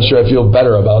I'm not sure I feel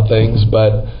better about things,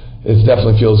 but it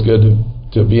definitely feels good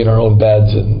to be in our own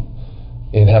beds and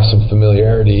have some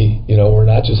familiarity. You know, we're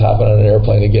not just hopping on an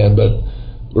airplane again, but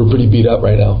we're pretty beat up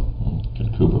right now.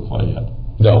 Can Cooper play yet?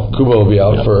 No, Cooper will be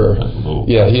out for.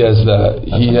 Yeah, he had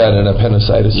an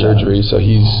appendicitis surgery, so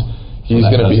he's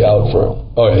going to be out for.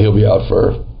 Oh yeah, he'll be out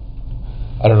for.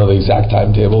 I don't know the exact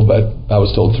timetable, but I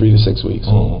was told 3 to 6 weeks.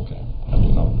 Oh, okay. I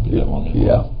didn't know it would be that long.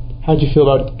 Yeah. How'd you feel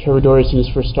about Trevor Doris in his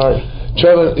first start?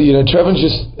 Trevor's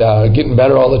just getting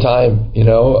better all the time.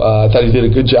 I thought he did a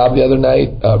good job the other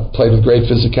night. Played with great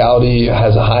physicality.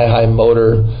 Has a high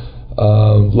motor.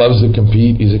 Loves to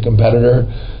compete. He's a competitor,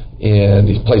 and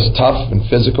he plays tough and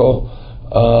physical.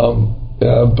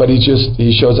 But he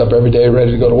shows up every day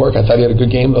ready to go to work. I thought he had a good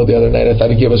game though the other night. I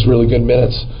thought he gave us really good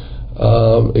minutes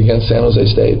against San Jose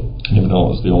State. Even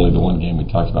though it was the one game we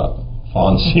talked about.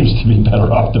 Fonz seems to be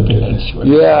better off the bench.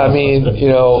 Yeah, I mean,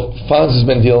 Fonz has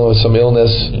been dealing with some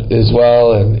illness as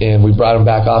well, and we brought him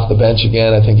back off the bench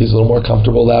again. I think he's a little more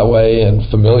comfortable that way and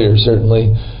familiar,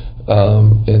 certainly.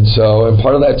 And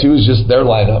part of that, too, is just their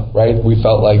lineup, right? We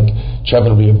felt like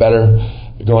Trevor would be better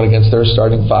going against their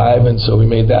starting five, and so we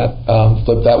made that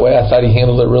flip that way. I thought he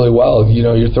handled it really well.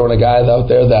 You're throwing a guy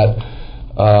out there that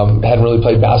hadn't really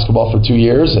played basketball for 2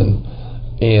 years, and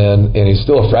he's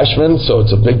still a freshman, so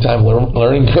it's a big-time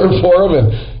learning curve for him,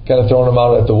 and kind of throwing him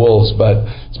out at the wolves. But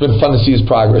it's been fun to see his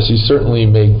progress. He's certainly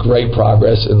made great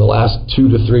progress in the last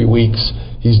 2 to 3 weeks.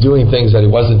 He's doing things that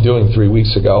he wasn't doing 3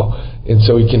 weeks ago, and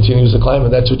so he continues to climb, and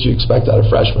that's what you expect out of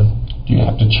freshmen. Do you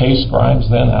have to chase Grimes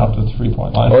then out to the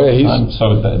three-point line? Oh, yeah.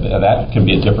 So that can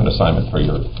be a different assignment for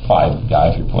your 5 guy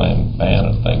if you're playing man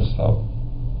and things, so...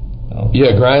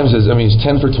 Yeah, Grimes he's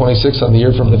 10 for 26 on the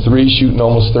year from the three, shooting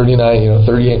almost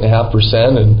 38.5%,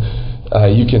 and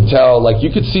you can tell, you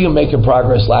could see him making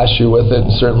progress last year with it,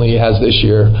 and certainly he has this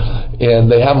year. And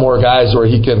they have more guys where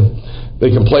they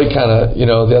can play kind of,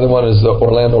 the other one is the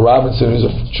Orlando Robinson, who's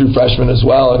a true freshman as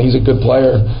well, and he's a good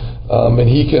player, and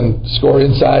he can score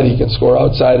inside, he can score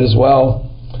outside as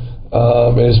well.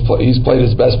 And he's played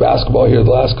his best basketball here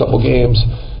the last couple games.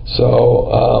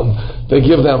 So they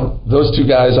give them, those two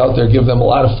guys out there give them a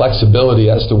lot of flexibility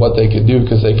as to what they can do,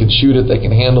 because they can shoot it, they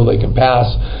can handle, they can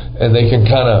pass, and they can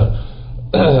kind of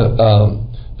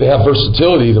they have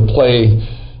versatility to play.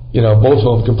 Both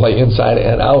of them can play inside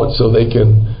and out, so they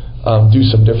can do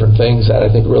some different things that I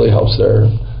think really helps their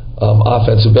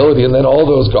offense ability. And then all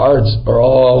those guards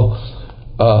are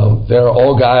they're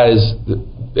all guys,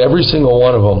 every single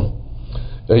one of them.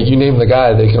 You name the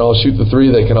guy, they can all shoot the three,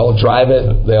 they can all drive it,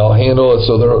 they all handle it,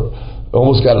 so they're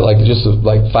almost got 5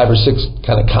 or 6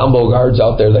 kind of combo guards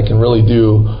out there that can really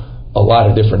do a lot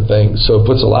of different things. So it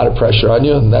puts a lot of pressure on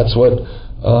you, and that's what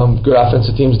good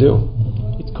offensive teams do.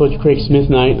 It's Coach Craig Smith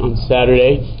night on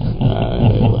Saturday.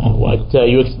 What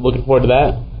you looking forward to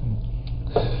that?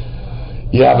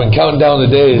 Yeah, I've been counting down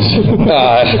the days.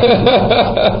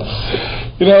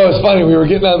 It's funny. We were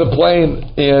getting on the plane,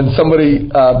 and somebody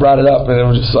brought it up, and it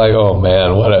was just like, oh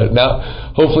man,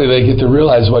 now. Hopefully, they get to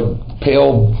realize what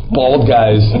pale, bald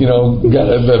guys,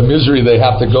 the misery they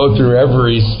have to go through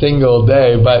every single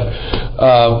day. But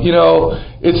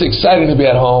it's exciting to be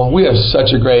at home. We have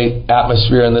such a great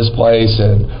atmosphere in this place,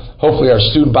 and hopefully, our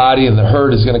student body and the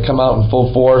herd is going to come out in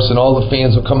full force, and all the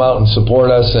fans will come out and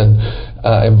support us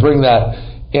and bring that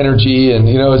energy. And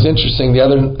it's interesting,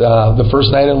 the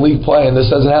first night in league play, and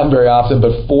this doesn't happen very often,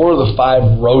 but 4 of the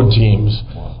 5 road teams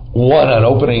won on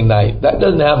opening night. That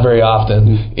doesn't happen very often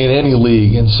in any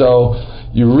league, and so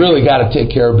you really got to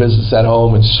take care of business at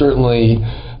home. And certainly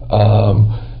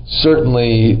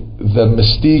the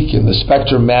mystique and the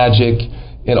Spectrum magic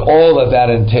and all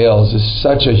that entails is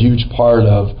such a huge part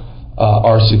of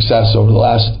our success over the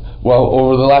last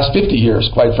 50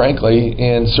 years, quite frankly,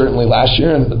 and certainly last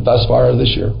year and thus far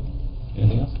this year.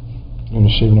 Anything else? You want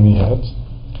to shave any heads?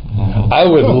 I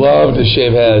would love to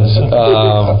shave heads,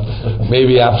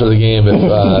 maybe after the game, if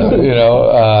that'd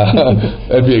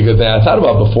be a good thing. I thought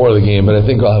about before the game, but I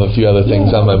think I'll have a few other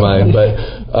things on my mind.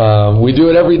 But We do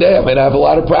it every day. I mean, I have a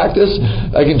lot of practice.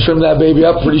 I can trim that baby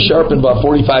up pretty sharp in about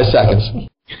 45 seconds.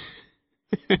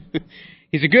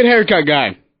 He's a good haircut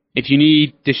guy if you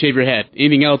need to shave your head.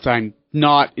 Anything else, I'm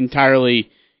not entirely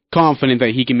confident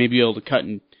that he can maybe be able to cut.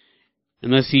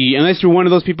 Unless you're one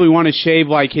of those people who want to shave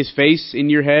like his face in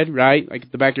your head, right? Like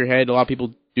at the back of your head. A lot of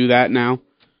people do that now.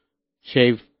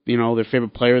 Shave, their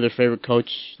favorite player, their favorite coach,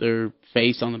 their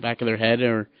face on the back of their head,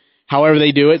 or however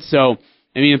they do it. So,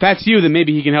 I mean, if that's you, then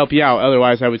maybe he can help you out.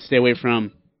 Otherwise, I would stay away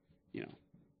from,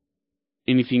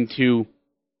 anything too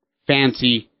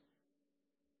fancy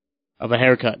of a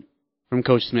haircut from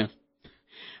Coach Smith.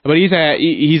 But he's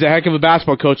a heck of a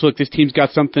basketball coach. Look, this team's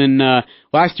got something.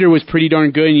 Last year was pretty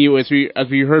darn good, and as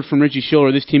we heard from Richie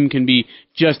Schueler, this team can be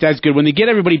just as good when they get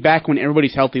everybody back, when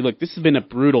everybody's healthy. Look, this has been a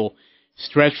brutal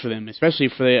stretch for them, especially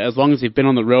for as long as they've been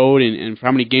on the road and for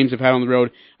how many games they've had on the road.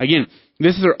 Again,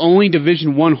 this is their only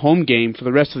Division I home game for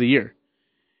the rest of the year.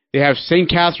 They have St.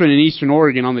 Catherine and Eastern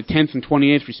Oregon on the 10th and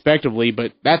 28th respectively,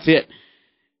 but that's it.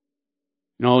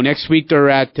 Next week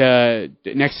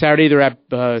next Saturday they're at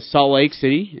Salt Lake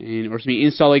City,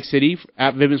 in Salt Lake City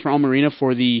at Vivint Smart Home Arena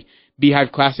for the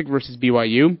Beehive Classic versus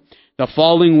BYU. The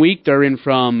following week they're at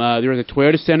the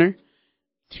Toyota Center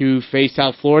to face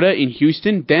South Florida in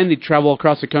Houston. Then they travel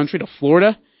across the country to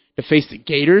Florida to face the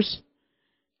Gators.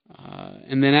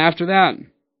 And then after that,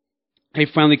 they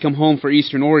finally come home for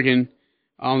Eastern Oregon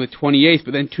on the 28th,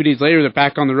 but then 2 days later they're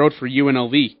back on the road for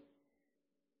UNLV.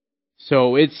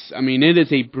 So it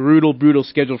is a brutal, brutal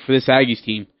schedule for this Aggies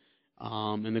team.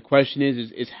 And the question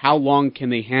is how long can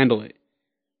they handle it?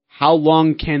 How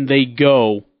long can they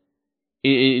go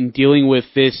in dealing with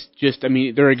this?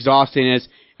 They're exhausted.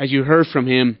 As you heard from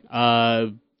him,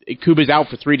 Kuba's out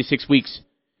for 3 to 6 weeks.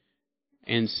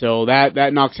 And so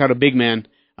that knocks out a big man.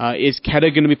 Is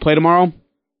Keta going to be played tomorrow?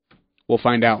 We'll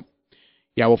find out.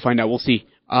 Yeah, we'll find out. We'll see.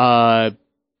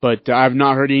 But I've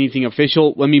not heard anything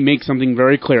official. Let me make something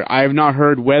very clear. I have not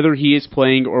heard whether he is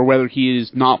playing or whether he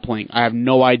is not playing. I have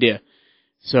no idea.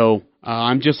 So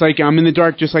I'm in the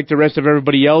dark just like the rest of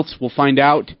everybody else. We'll find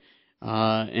out.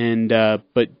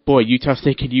 But boy, Utah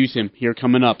State could use him here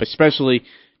coming up, especially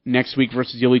next week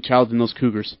versus Yoeli Childs and those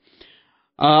Cougars.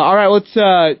 All right,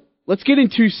 let's get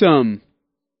into some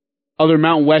other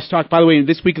Mountain West talk. By the way,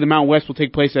 this week of the Mountain West will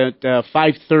take place at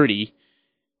 5:30,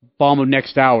 bomb of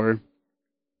next hour,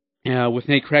 with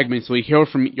Nate Craigman. So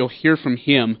you'll hear from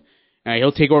him.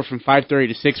 He'll take over from 5:30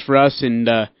 to 6 for us and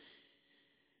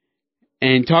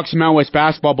talk some Mountain West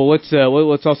basketball. But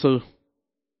let's also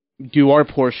do our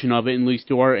portion of it and at least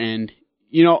do our end.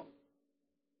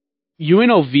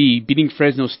 UNLV beating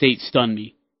Fresno State stunned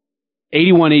me.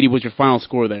 81-80 was your final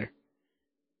score there.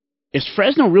 Is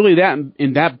Fresno really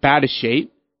in that bad a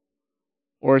shape?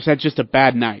 Or is that just a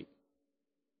bad night?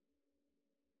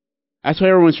 That's what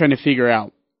everyone's trying to figure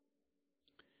out.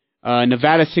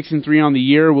 Nevada 6-3 on the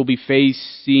year will be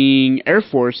facing Air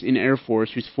Force,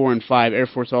 who's 4-5. Air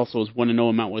Force also is 1-0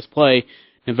 in Mountain West play.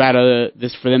 Nevada,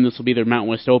 this will be their Mountain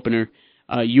West opener.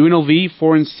 UNLV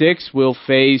 4-6 will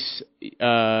face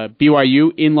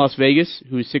BYU in Las Vegas,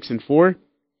 who's 6-4.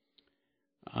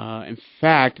 In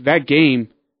fact, that game,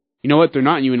 you know what? They're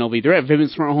not in UNLV. They're at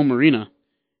Vivint Smart Home Arena.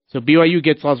 So BYU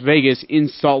gets Las Vegas in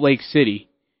Salt Lake City.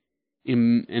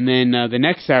 And then the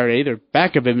next Saturday, they're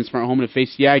back at Vivint Smart Home to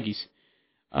face the Aggies.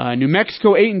 New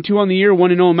Mexico 8-2 on the year,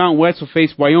 1-0 in Mountain West will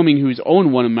face Wyoming, who's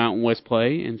 0-1 in Mountain West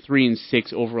play, and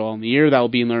 3-6 overall in the year. That will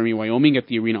be in Laramie, Wyoming, at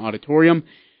the Arena Auditorium.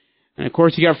 And of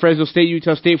course, you got Fresno State,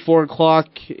 Utah State, 4 o'clock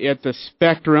at the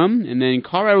Spectrum, and then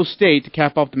Colorado State to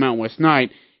cap off the Mountain West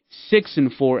night,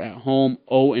 6-4 at home,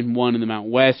 0-1 in the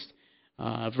Mountain West,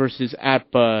 versus at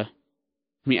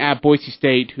Boise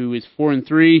State, who is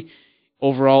 4-3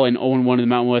 overall and 0-1 in the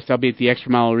Mountain West. That'll be at the Extra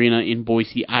Mile Arena in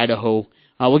Boise, Idaho.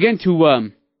 We'll get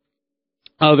into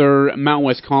other Mountain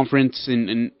West Conference or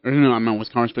not Mountain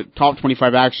West Conference, but top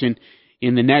 25 action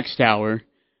in the next hour,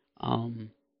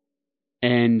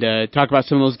 and talk about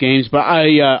some of those games. But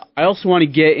I also want to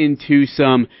get into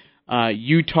some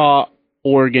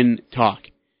Utah-Oregon talk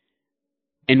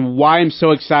and why I'm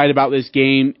so excited about this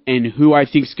game and who I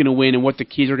think is going to win and what the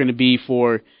keys are going to be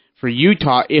for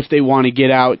Utah if they want to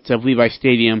get out of Levi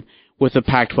Stadium with a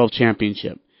Pac-12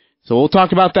 championship. So we'll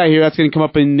talk about that here. That's going to come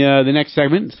up in the next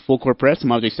segment. It's Full Court Press. I'm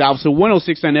Ajay Salvesen,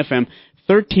 106.9 FM,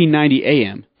 1390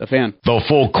 AM. The Fan. The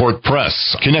Full Court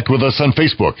Press. Connect with us on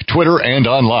Facebook, Twitter, and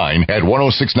online at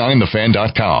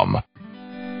 1069thefan.com.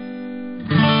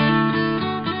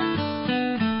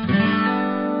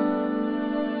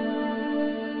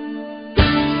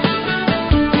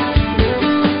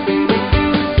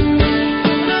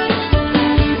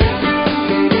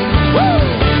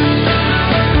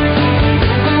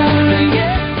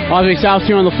 Osby South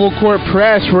here on the Full Court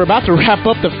Press. We're about to wrap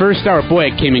up the first hour.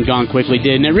 Boy, it came and gone quickly,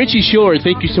 didn't it? Richie Schueler,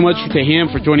 thank you so much to him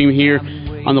for joining me here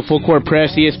on the Full Court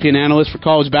Press. ESPN analyst for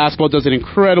college basketball, does an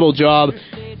incredible job.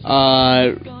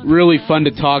 Really fun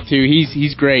to talk to.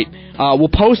 He's great.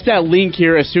 We'll post that link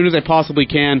here as soon as I possibly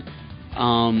can,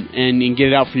 and get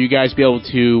it out for you guys to be able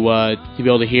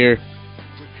to hear.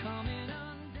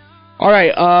 All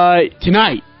right,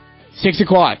 tonight. 6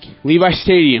 o'clock, Levi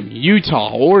Stadium,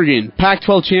 Utah, Oregon,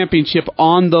 Pac-12 championship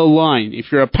on the line.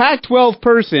 If you're a Pac-12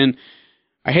 person,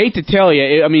 I hate to tell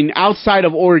you, I mean, outside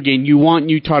of Oregon, you want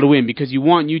Utah to win because you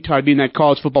want Utah to be in that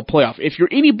college football playoff. If you're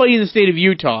anybody in the state of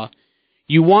Utah,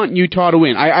 you want Utah to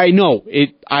win. I know.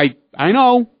 I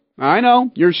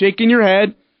know. You're shaking your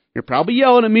head. You're probably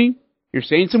yelling at me. You're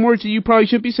saying some words that you probably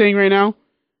shouldn't be saying right now.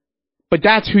 But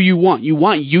that's who you want. You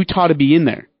want Utah to be in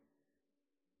there.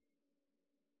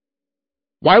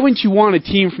 Why wouldn't you want a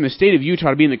team from the state of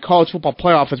Utah to be in the college football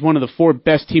playoff as one of the 4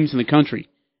 best teams in the country?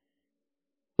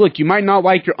 Look, you might not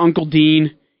like your Uncle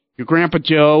Dean, your Grandpa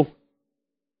Joe,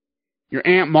 your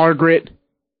Aunt Margaret,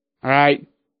 all right?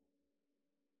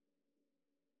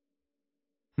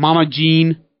 Mama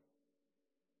Jean.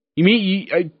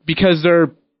 Because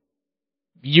they're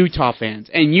Utah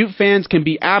fans. And Ute fans can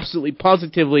be absolutely,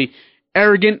 positively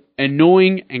arrogant,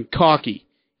 annoying, and cocky.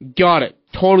 Got it.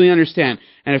 Totally understand.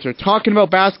 And if they're talking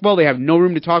about basketball, they have no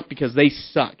room to talk because they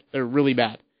suck. They're really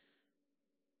bad.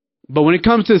 But when it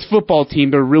comes to this football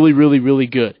team, they're really, really, really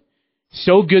good.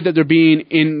 So good that they're being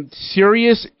in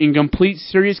complete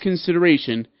serious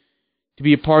consideration to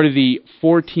be a part of the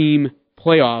 4-team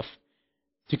playoff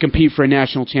to compete for a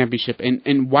national championship.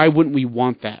 And why wouldn't we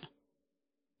want that?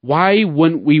 Why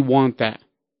wouldn't we want that?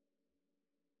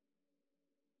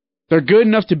 They're good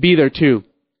enough to be there too.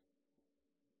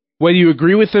 Whether you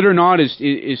agree with it or not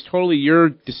is totally your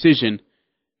decision,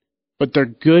 but they're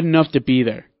good enough to be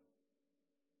there.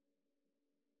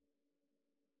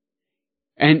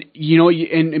 And,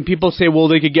 and people say, well,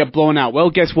 they could get blown out. Well,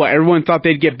 guess what? Everyone thought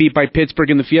they'd get beat by Pittsburgh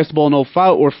in the Fiesta Bowl in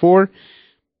 05 or 4.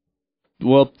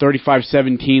 Well,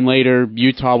 35-17 later,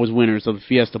 Utah was winners of the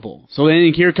Fiesta Bowl. So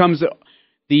then here comes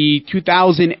the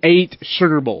 2008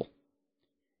 Sugar Bowl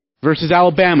versus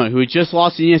Alabama, who had just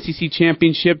lost the SEC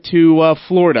championship to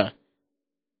Florida.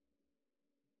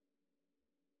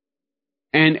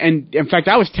 And in fact,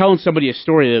 I was telling somebody a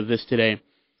story of this today.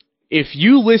 If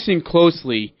you listen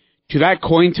closely to that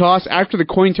coin toss, after the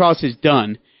coin toss is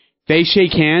done, they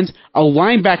shake hands, a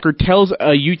linebacker tells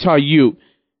a Utah Ute,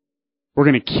 we're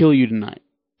going to kill you tonight.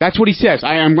 That's what he says.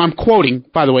 I'm quoting,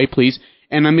 by the way, please,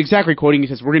 and I'm exactly quoting. He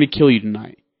says, we're going to kill you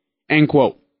tonight. End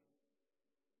quote.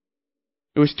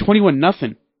 It was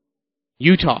 21-0.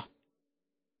 Utah.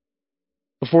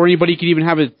 Before anybody could even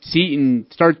have a seat and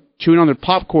start chewing on their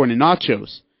popcorn and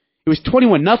nachos. It was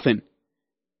 21-0.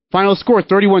 Final score,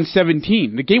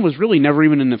 31-17. The game was really never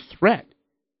even in a threat.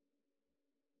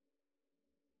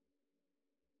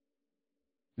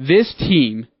 This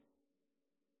team,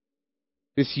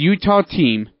 this Utah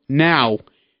team, now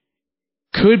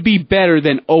could be better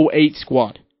than 08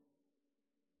 squad.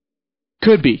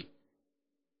 Could be.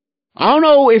 I don't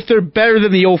know if they're better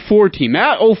than the 04 team.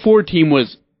 That 04 team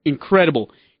was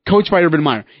incredible, coached by Urban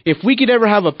Meyer. If we could ever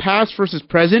have a past versus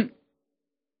present,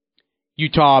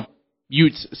 Utah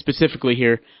Utes specifically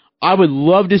here, I would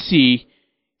love to see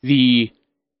this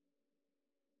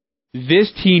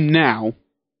team now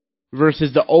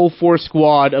versus the 04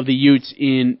 squad of the Utes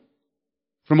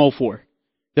from 04,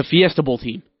 the Fiesta Bowl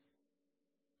team.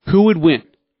 Who would win?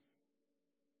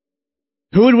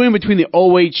 Who would win between the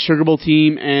 08 Sugar Bowl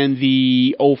team and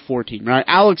the 04 team, right?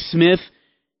 Alex Smith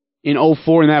in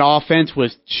 04 in that offense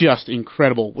was just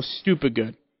incredible, was stupid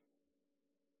good.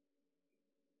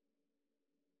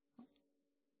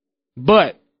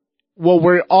 But what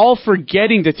we're all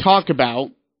forgetting to talk about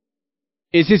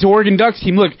is this Oregon Ducks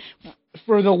team. Look,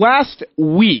 for the last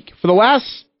week, for the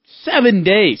last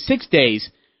 6 days,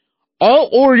 all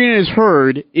Oregon has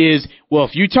heard is, well,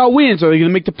 if Utah wins, are they going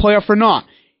to make the playoff or not?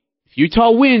 If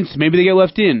Utah wins, maybe they get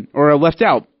left in or left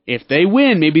out. If they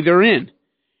win, maybe they're in.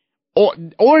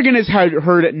 Oregon has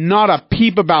heard not a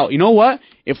peep about, you know what?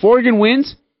 If Oregon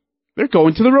wins, they're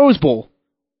going to the Rose Bowl.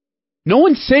 No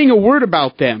one's saying a word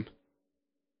about them.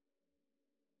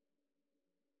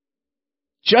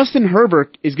 Justin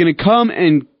Herbert is going to come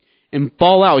and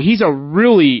ball out. He's a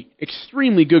really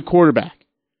extremely good quarterback.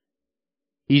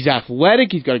 He's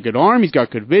athletic. He's got a good arm. He's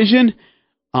got good vision.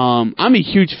 I'm a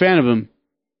huge fan of him.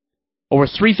 Over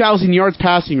 3,000 yards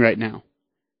passing right now.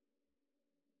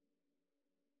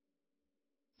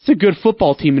 It's a good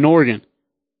football team in Oregon.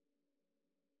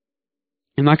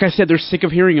 And like I said, they're sick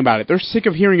of hearing about it. They're sick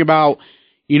of hearing about,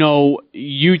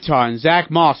 Utah and Zach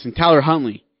Moss and Tyler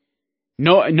Huntley.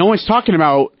 No one's talking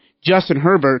about Justin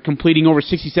Herbert completing over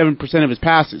 67% of his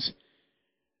passes.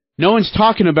 No one's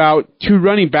talking about 2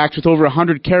 running backs with over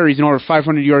 100 carries and over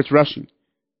 500 yards rushing.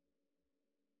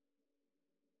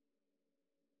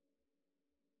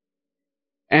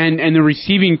 And the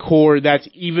receiving core that's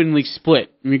evenly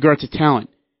split in regards to talent.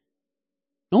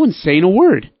 No one's saying a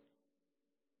word.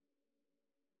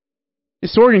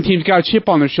 This Oregon team's got a chip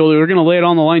on their shoulder. They're going to lay it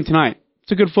on the line tonight.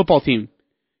 It's a good football team.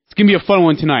 It's going to be a fun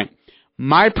one tonight.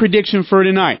 My prediction for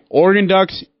tonight, Oregon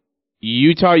Ducks,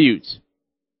 Utah Utes.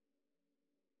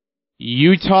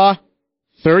 Utah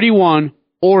 31,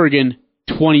 Oregon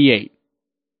 28.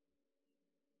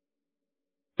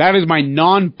 That is my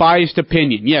non-biased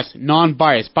opinion. Yes,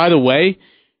 non-biased. By the way,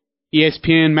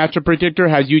 ESPN matchup predictor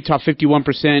has Utah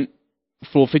 51%,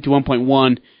 full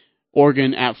 51.1,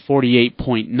 Oregon at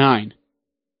 48.9.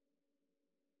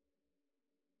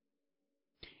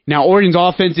 Now, Oregon's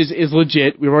offense is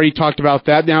legit. We've already talked about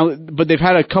that. Now, but they've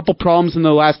had a couple problems in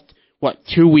the last,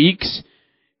 2 weeks.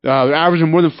 They're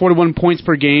averaging more than 41 points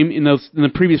per game in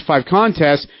the previous 5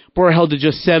 contests, but were held to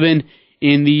just 7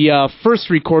 in the first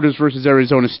 3 quarters versus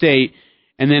Arizona State,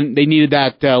 and then they needed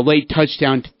that late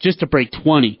touchdown just to break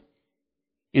 20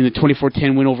 in the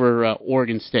 24-10 win over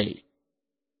Oregon State.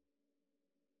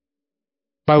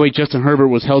 By the way, Justin Herbert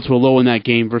was held to a low in that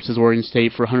game versus Oregon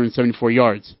State for 174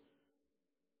 yards.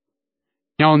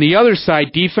 Now, on the other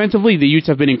side, defensively, the Utes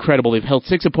have been incredible. They've held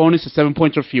 6 opponents to 7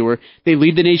 points or fewer. They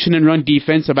lead the nation in run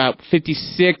defense, about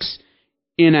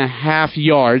 56.5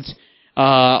 yards,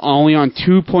 only on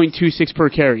 2.26 per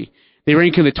carry. They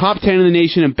rank in the top 10 in the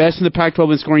nation and best in the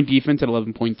Pac-12 in scoring defense at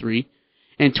 11.3,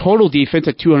 and total defense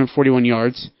at 241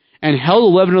 yards, and held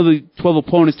 11 of the 12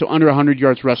 opponents to under 100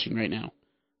 yards rushing right now.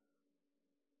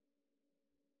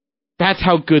 That's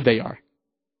how good they are.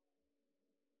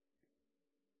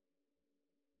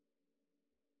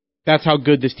 That's how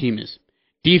good this team is.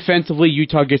 Defensively,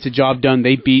 Utah gets the job done.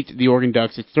 They beat the Oregon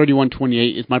Ducks. It's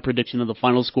 31-28 is my prediction of the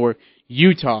final score.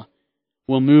 Utah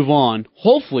will move on,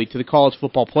 hopefully, to the college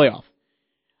football playoff.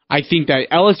 I think that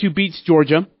LSU beats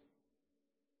Georgia,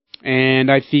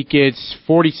 and I think it's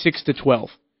 46-12.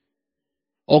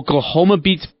 Oklahoma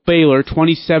beats Baylor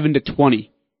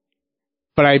 27-20.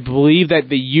 But I believe that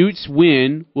the Utes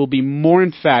win will be more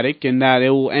emphatic, and that it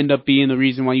will end up being the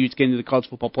reason why Utes get into the college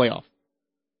football playoff.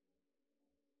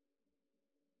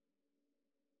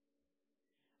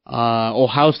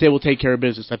 Ohio State will take care of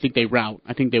business. I think they rout.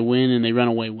 I think they win, and they run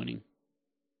away winning.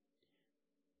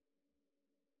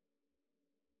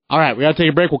 All right, we got to take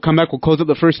a break. We'll come back. We'll close up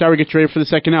the first hour, get you ready for the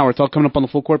second hour. It's all coming up on the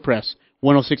Full Court Press.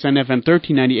 106.9 FM,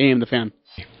 1390 AM, The Fan.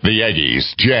 The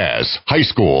Aggies, Jazz, high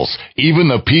schools, even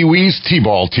the Pee-wees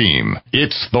T-ball team.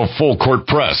 It's the Full Court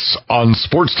Press on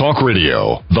Sports Talk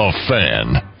Radio, The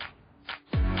Fan.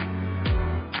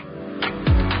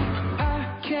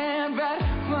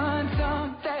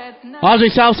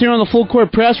 Ajay South here on the Full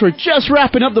Court Press. We're just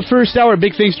wrapping up the first hour.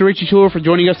 Big thanks to Richie Schueler for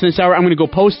joining us in this hour. I'm going to go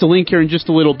post the link here in just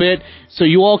a little bit so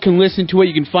you all can listen to it.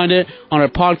 You can find it on our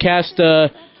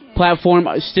podcast platform,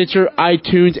 Stitcher,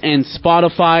 iTunes, and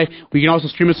Spotify. We can also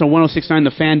stream us on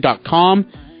 1069thefan.com.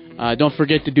 Don't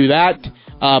forget to do that.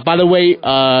 By the way,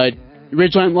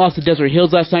 Ridgeline lost to Desert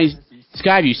Hills last night.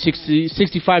 Skyview,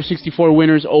 65-64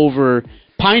 winners over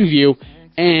Pineview.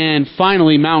 And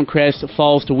finally, Mountain Crest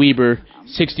falls to Weber,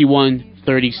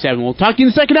 61-37. We'll talk to you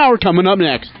in the second hour coming up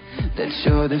next.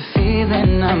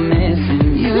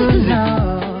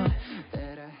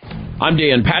 I'm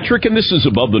Dan Patrick, and this is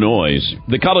Above the Noise.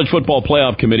 The College Football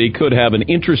Playoff Committee could have an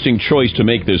interesting choice to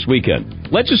make this weekend.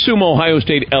 Let's assume Ohio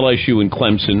State, LSU, and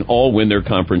Clemson all win their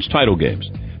conference title games.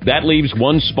 That leaves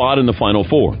one spot in the Final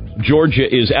Four. Georgia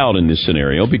is out in this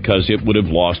scenario because it would have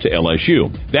lost to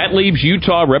LSU. That leaves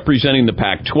Utah representing the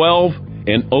Pac-12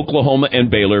 and Oklahoma and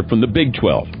Baylor from the Big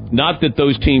 12. Not that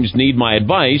those teams need my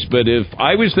advice, but if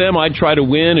I was them, I'd try to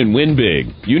win and win big.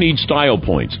 You need style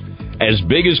points. As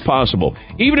big as possible.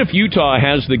 Even if Utah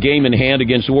has the game in hand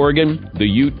against Oregon, the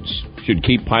Utes should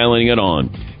keep piling it on.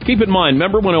 Keep in mind,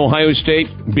 remember when Ohio State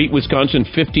beat Wisconsin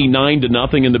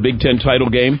 59-0 in the Big Ten title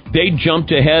game? They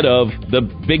jumped ahead of the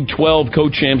Big 12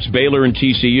 co-champs Baylor and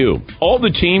TCU. All the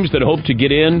teams that hope to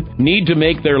get in need to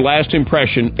make their last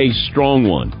impression a strong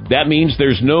one. That means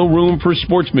there's no room for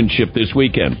sportsmanship this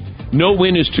weekend. No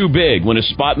win is too big when a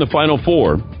spot in the Final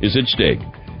Four is at stake.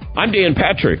 I'm Dan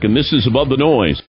Patrick, and this is Above the Noise.